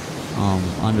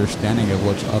understanding of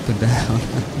what's up and down.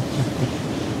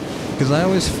 Because I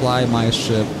always fly my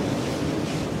ship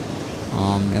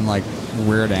in like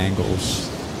weird angles,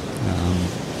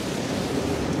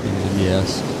 and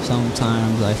yes,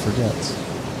 sometimes I forget.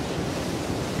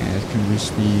 And it can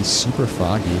just be super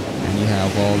foggy, and you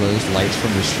have all those lights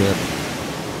from the ship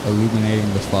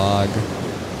illuminating the fog.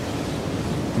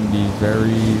 It can be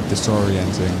very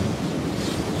disorienting.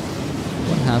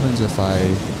 What happens if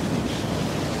I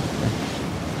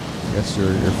guess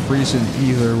you're freezing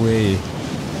either way.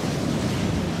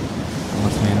 I'm a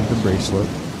fan of the bracelet.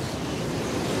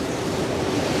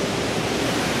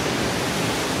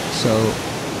 So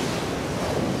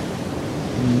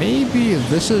maybe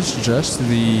this is just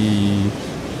the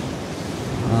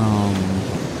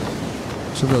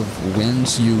sort of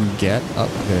winds you get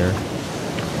up there,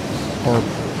 or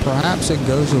perhaps it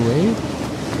goes away.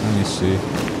 Let me see.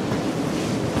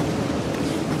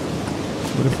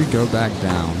 What if we go back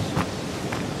down?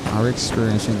 Are we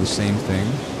experiencing the same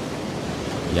thing?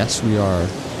 Yes, we are.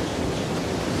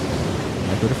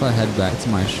 Like, what if I head back to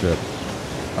my ship?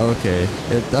 Okay,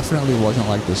 it definitely wasn't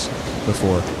like this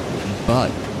before.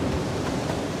 But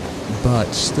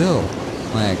still,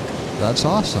 like, that's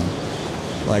awesome.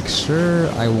 Like, sure,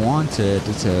 I wanted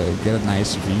to get a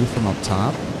nice view from up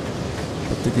top,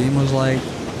 but the game was like,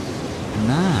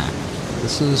 nah,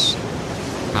 this is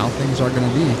how things are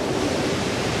gonna be.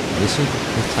 This is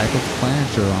the type of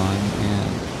planet you're on, and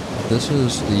this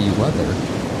is the weather,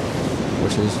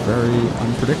 which is very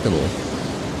unpredictable.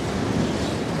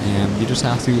 and you just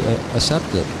have to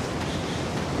accept it.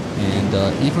 And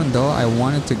even though I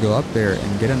wanted to go up there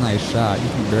and get a nice shot, you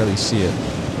can barely see it.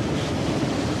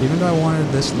 Even though I wanted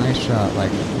this nice shot,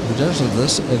 like just of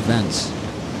this event,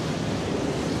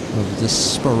 of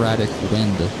this sporadic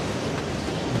wind,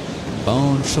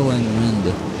 bone-chilling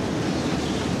wind,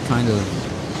 kind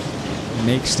of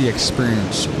makes the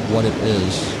experience what it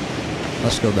is.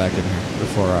 Let's go back in here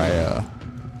before I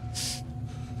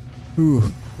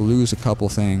lose a couple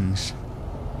things.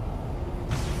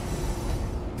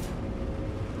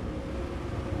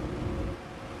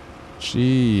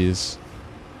 Jeez,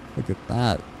 look at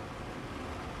that.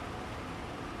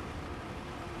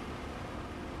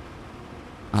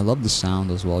 I love the sound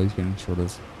as well. You can sort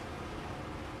of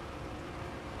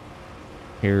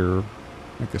hear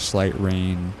like a slight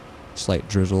rain, slight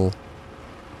drizzle.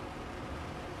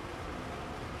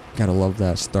 Gotta love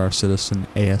that Star Citizen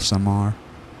ASMR.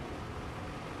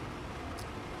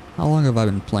 How long have I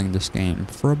been playing this game?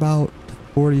 For about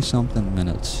 40 something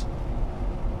minutes.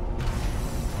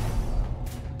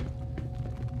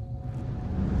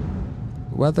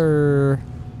 Weather,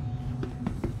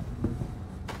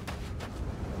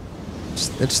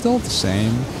 it's still the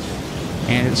same,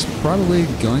 and it's probably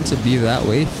going to be that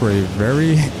way for a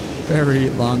very, very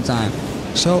long time.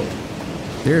 So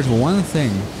there's one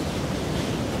thing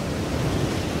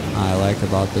I like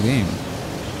about the game.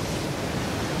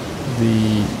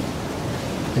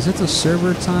 Is it the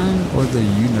server time or the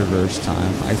universe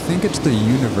time? I think it's the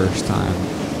universe time.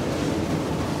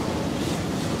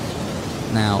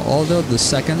 Now, although the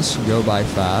seconds go by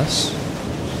fast,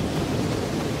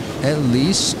 at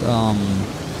least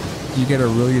you get a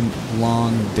really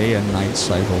long day and night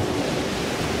cycle.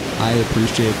 I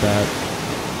appreciate that.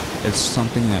 It's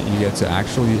something that you get to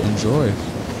actually enjoy,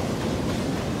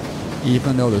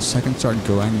 even though the seconds are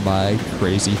going by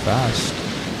crazy fast.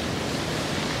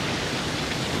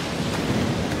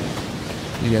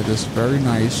 You get this very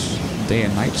nice day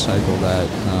and night cycle that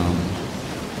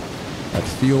that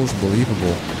feels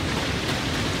believable.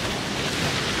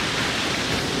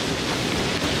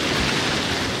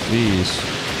 Jeez.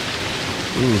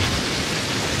 Ooh.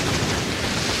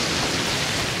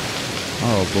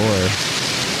 Oh boy.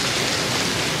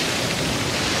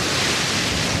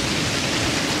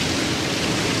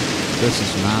 This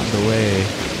is not the way.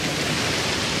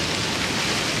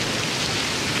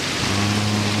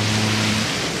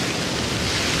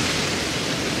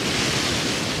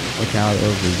 Look out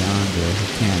over yonder. You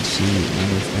can't see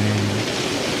anything.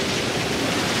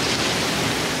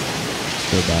 Let's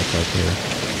go back up here.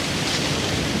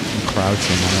 I'm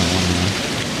crouching. I don't want to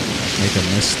make a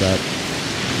misstep.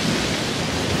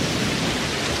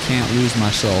 Can't lose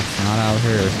myself. Not out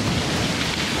here.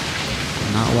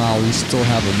 Not while we still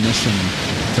have a mission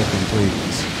to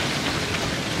complete.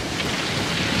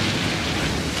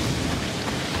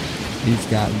 We've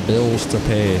got bills to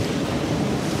pay.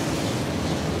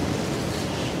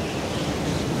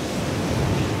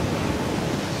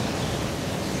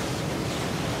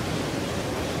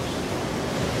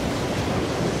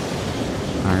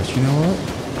 Alright, you know what?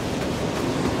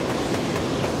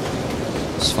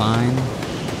 It's fine.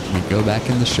 We go back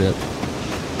in the ship.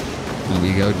 And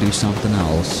we go do something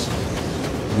else.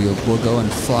 We'll go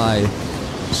and fly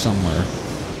somewhere.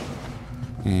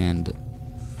 And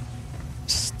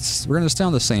we're gonna stay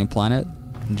on the same planet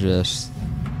and just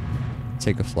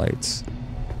take a flight.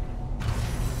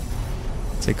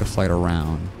 Take a flight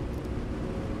around.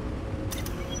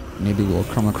 Maybe we'll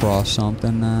come across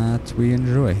something that we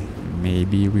enjoy.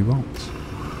 Maybe we won't.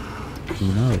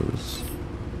 Who knows?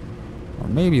 Or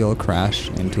maybe it'll crash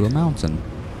into a mountain.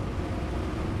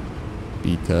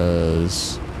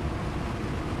 Because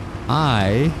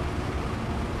I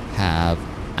have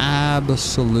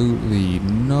absolutely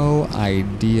no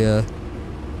idea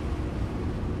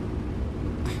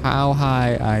how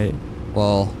high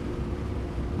well,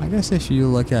 I guess if you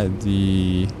look at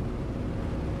the,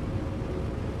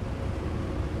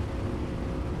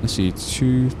 let's see,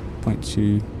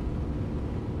 2.2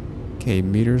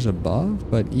 meters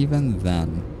above, but even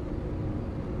then,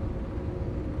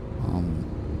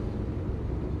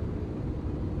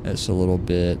 it's a little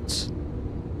bit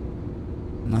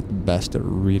not the best at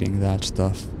reading that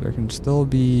stuff. There can still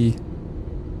be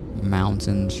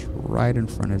mountains right in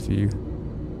front of you.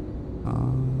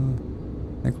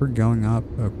 I think we're going up.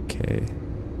 Okay.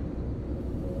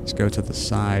 Let's go to the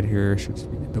side here. Should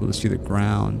be able to see the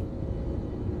ground.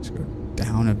 Let's go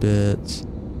down a bit.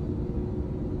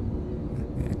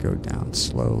 Yeah, go down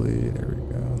slowly. There we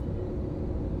go.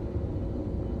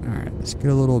 Alright, let's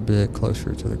get a little bit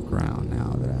closer to the ground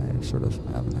now that I sort of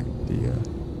have an idea.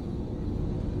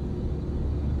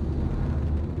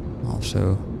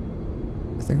 Also,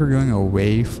 I think we're going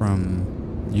away from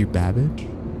New Babbage.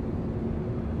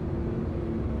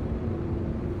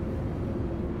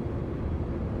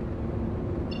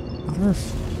 I wonder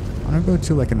if I'm gonna go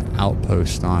to like an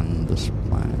outpost on this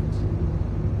planet.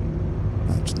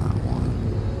 That's not one.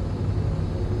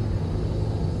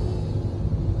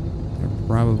 They're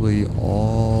probably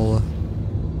all.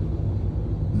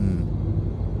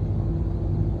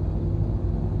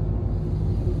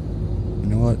 You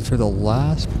know what? For the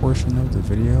last portion of the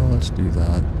video, let's do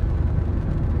that.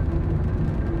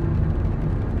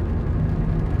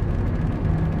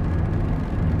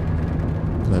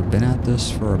 I've been at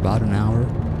this for about an hour,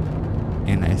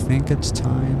 and I think it's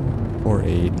time for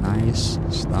a nice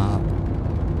stop.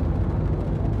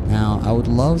 Now, I would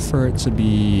love for it to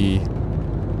be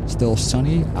still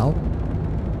sunny out,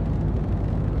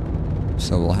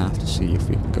 so we'll have to see if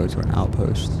we can go to an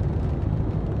outpost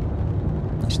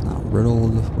that's not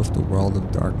riddled with the world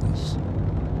of darkness.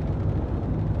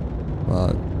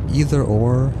 But either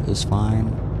or is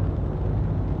fine.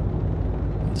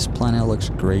 This planet looks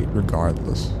great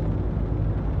regardless.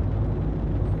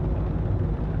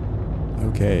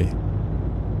 Okay.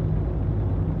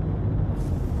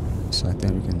 So I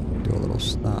think we can do a little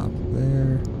stop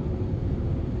there.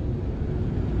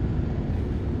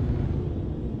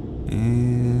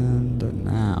 And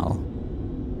now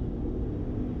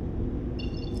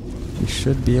we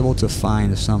should be able to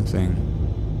find something.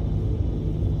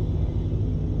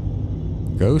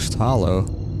 Ghost Hollow.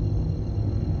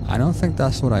 I don't think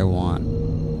that's what I want.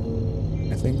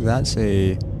 I think that's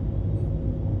a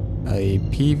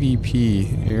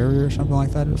PvP area or something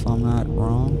like that, if I'm not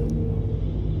wrong.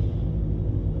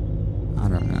 I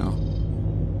don't know.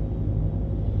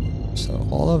 So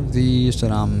all of these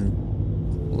that I'm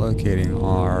locating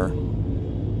are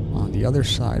on the other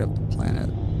side of the planet.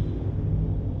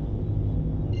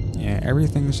 Yeah,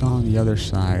 everything's on the other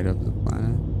side of the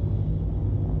planet.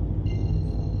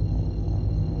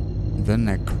 The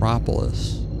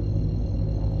Necropolis.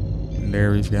 And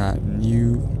there we've got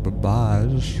New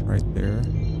Babbage right there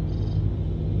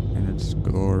in its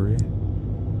glory.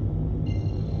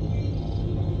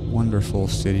 Wonderful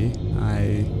city.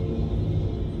 I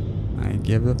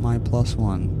give it my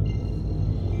 +1.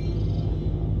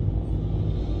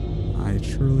 I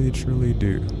truly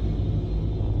do.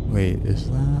 Wait, is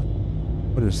that?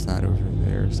 What is that over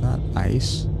there? Is that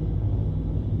ice?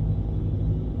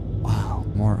 Wow,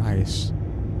 more ice.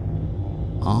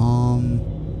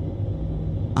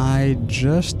 I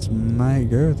just might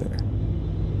go there.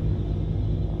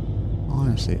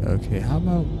 Honestly, okay, how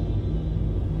about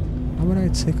I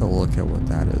take a look at what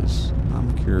that is? I'm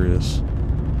curious.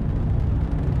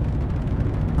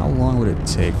 How long would it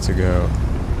take to go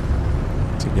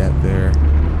to get there?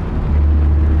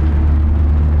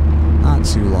 Not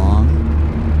too long.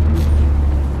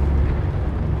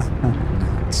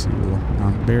 Not too long.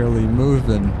 I'm barely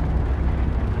moving.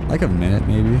 Like a minute,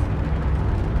 maybe.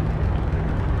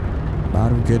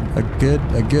 About a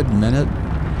good minute.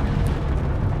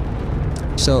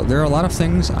 So there are a lot of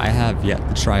things I have yet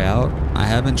to try out. I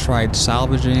haven't tried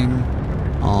salvaging.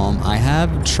 I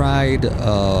have tried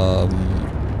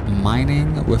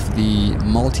mining with the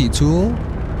multi-tool.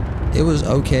 It was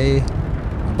okay,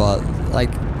 but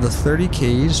like the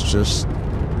 30Ks just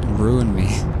ruined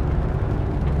me.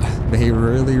 They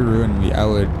really ruined me. I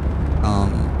would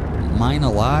mine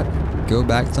a lot, go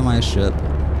back to my ship,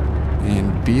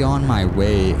 and be on my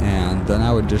way, and then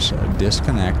I would just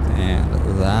disconnect, and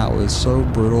that was so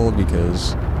brutal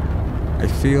because I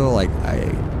feel like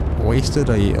I wasted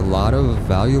a lot of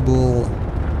valuable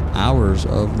hours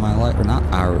of my life, or not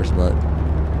hours, but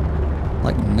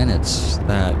like minutes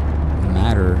that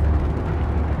matter.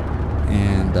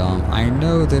 And I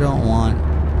know they don't want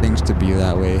things to be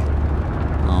that way.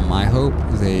 I hope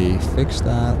they fix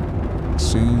that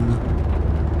soon.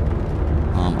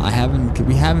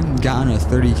 We haven't gotten a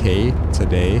 30K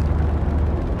today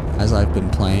as I've been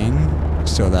playing,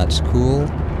 so that's cool.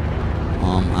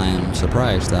 I am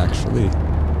surprised actually.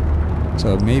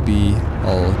 So maybe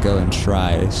I'll go and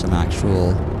try some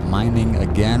actual mining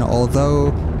again,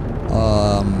 although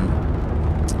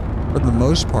for the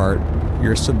most part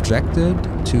you're subjected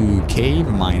to cave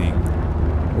mining,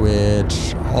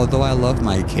 which, although I love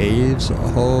my caves,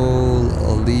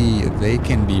 holy, they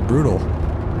can be brutal.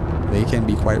 They can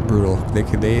be quite brutal.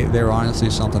 They're honestly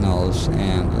something else,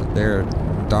 and they're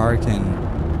dark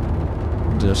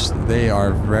and just, they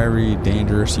are very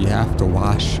dangerous. You have to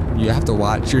watch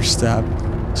your step.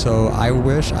 So I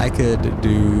wish I could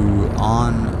do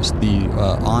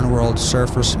on-world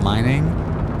surface mining.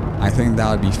 I think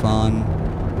that would be fun.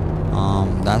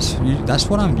 That's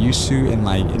what I'm used to in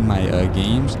my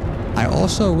games. I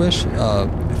also wish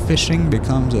fishing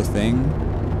becomes a thing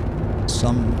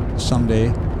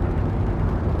someday.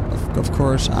 Of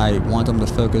course, I want them to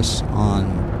focus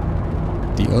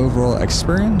on the overall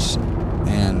experience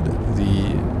and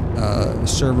the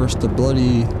server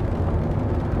stability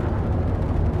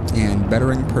and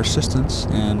bettering persistence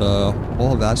and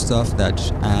all of that stuff that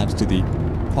just adds to the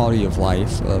quality of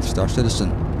life of Star Citizen.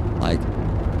 Like,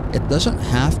 it doesn't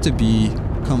have to be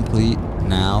complete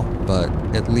now, but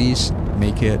at least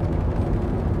make it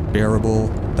bearable,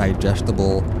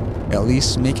 digestible, at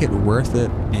least make it worth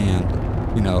it,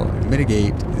 and, you know,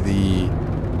 mitigate the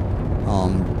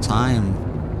time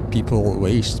people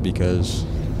waste, because,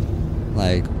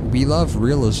 like, we love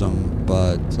realism,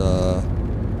 but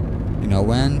you know,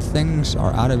 when things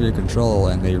are out of your control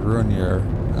and they ruin your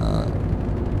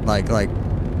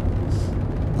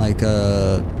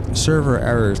server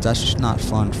errors, that's just not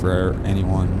fun for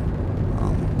anyone.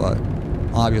 But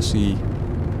obviously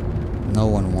no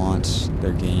one wants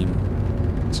their game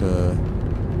to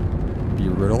be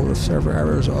riddled with server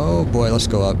errors. Oh boy, let's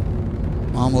go up.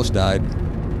 Almost died.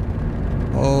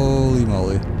 Holy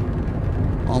moly.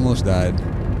 Almost died.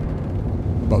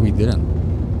 But we didn't.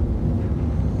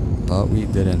 But we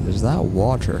didn't. Is that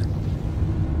water?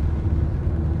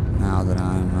 Now that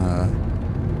I'm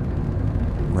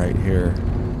right here.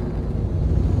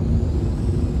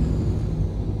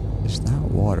 Is that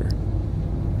water?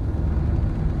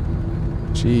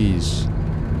 Jeez.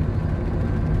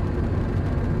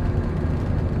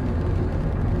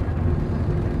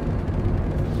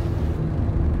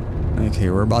 Okay,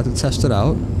 we're about to test it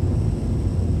out.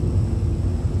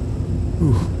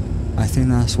 Ooh, I think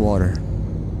that's water.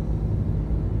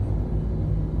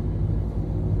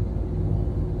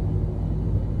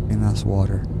 And that's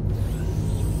water.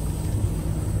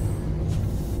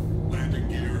 Landing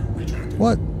gear retracted.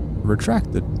 What?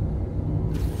 Retracted?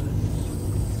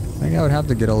 I think I would have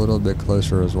to get a little bit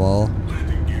closer as well.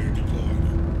 Landing gear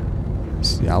deployed.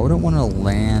 See, I wouldn't want to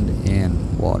land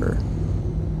in water.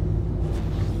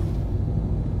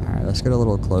 Alright, let's get a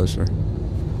little closer.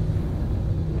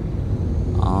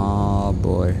 Oh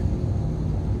boy.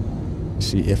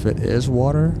 See, if it is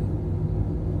water,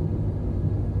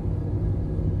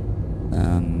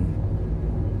 then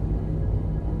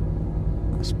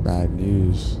that's bad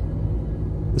news.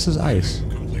 This is ice.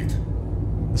 Complete.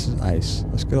 This is ice.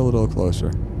 Let's get a little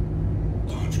closer.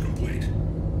 Launch complete.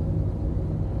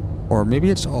 Or maybe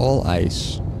it's all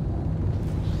ice.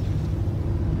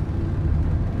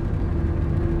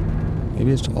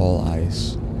 Maybe it's all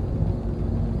ice.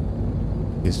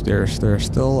 Is there's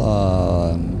still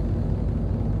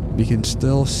we can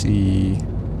still see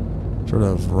sort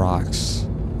of rocks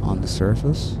on the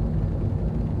surface.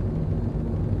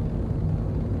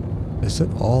 Is it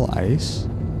all ice?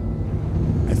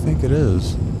 I think it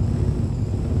is.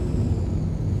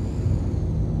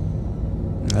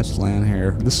 Let's land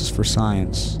here. This is for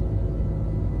science.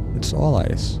 It's all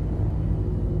ice.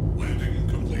 Landing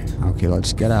complete. Okay,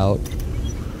 let's get out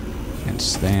and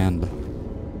stand.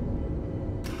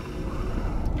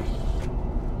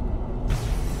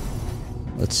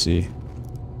 Let's see.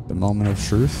 The moment of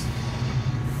truth.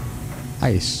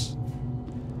 Ice.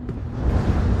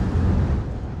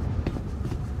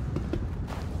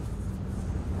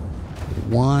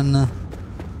 One.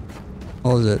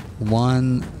 What was it?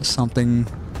 One something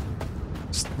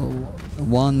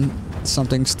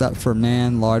step for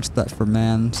man, large step for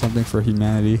man, something for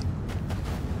humanity.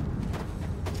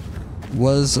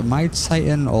 Was my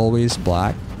Titan always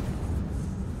black?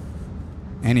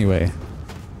 Anyway.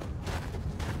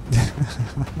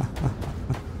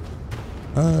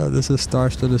 This is Star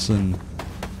Citizen.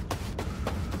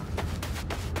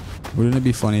 Wouldn't it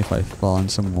be funny if I fell in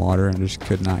some water and just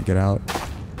could not get out?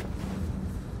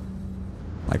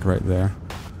 Like right there.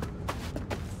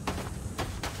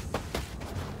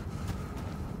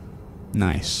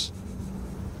 Nice.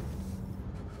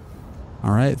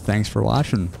 Alright, thanks for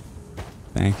watching.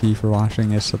 Thank you for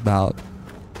watching.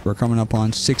 We're coming up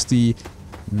on 60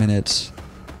 minutes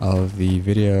of the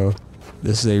video.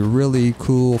 This is a really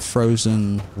cool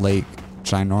frozen lake,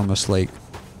 ginormous lake.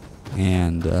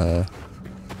 And,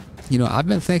 you know, I've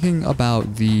been thinking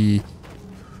about the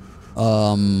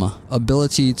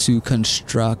ability to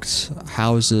construct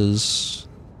houses,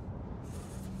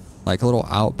 like little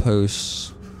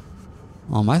outposts.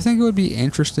 I think it would be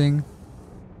interesting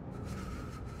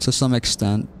to some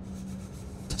extent,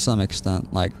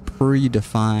 like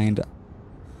predefined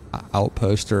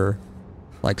outpost or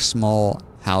like small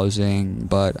housing.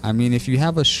 But I mean, if you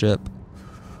have a ship,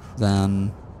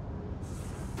 then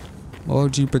what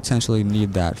would you potentially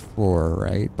need that for,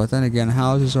 right? But then again,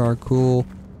 houses are cool.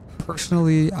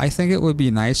 Personally, I think it would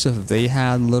be nice if they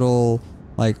had little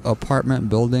like apartment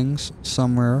buildings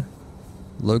somewhere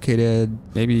located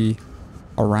maybe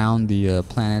around the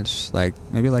planets, like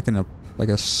maybe like in a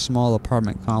small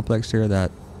apartment complex here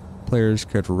that players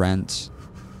could rent.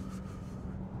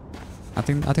 I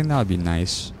think that would be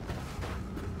nice.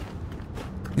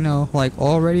 You know, like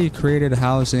already created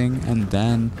housing, and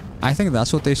then I think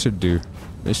that's what they should do.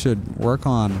 They should work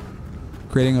on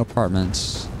creating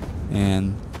apartments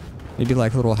and maybe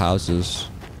like little houses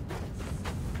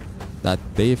that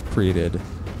they've created,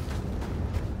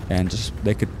 and just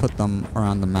they could put them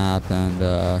around the map, and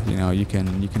you know, you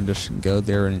can just go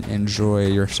there and enjoy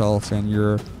yourself and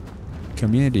your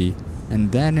community.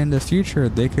 And then in the future,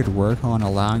 they could work on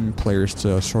allowing players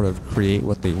to sort of create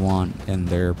what they want in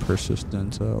their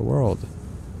persistent world.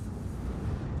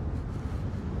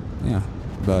 Yeah,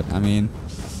 but I mean,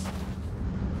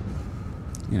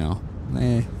 you know,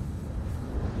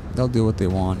 they'll do what they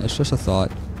want. It's just a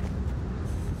thought.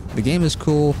 The game is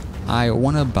cool. I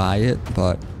want to buy it,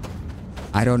 but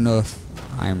I don't know if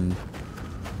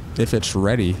it's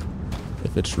ready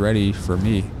for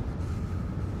me.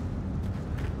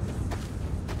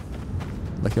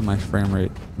 Look at my frame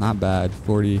rate. Not bad.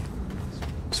 40.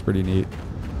 It's pretty neat.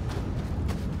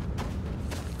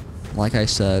 Like I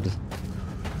said,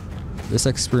 this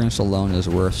experience alone is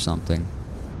worth something.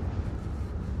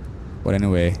 But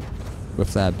anyway,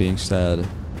 with that being said,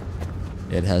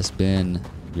 it has been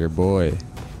your boy.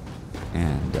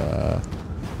 And I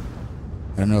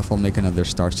don't know if I'll make another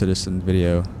Star Citizen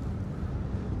video.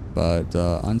 But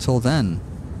until then,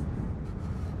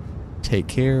 take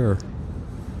care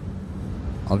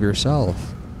of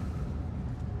yourself,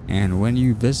 and when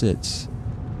you visit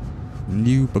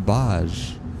New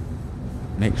Babbage,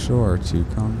 make sure to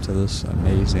come to this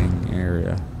amazing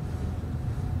area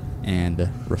and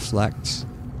reflect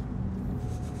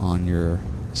on your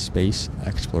space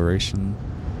exploration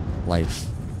life.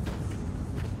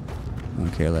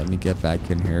 Okay, let me get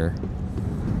back in here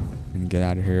and get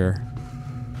out of here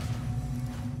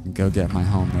and go get my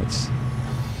helmets,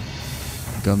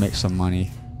 go make some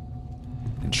money,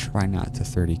 and try not to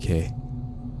 30K.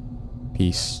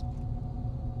 Peace.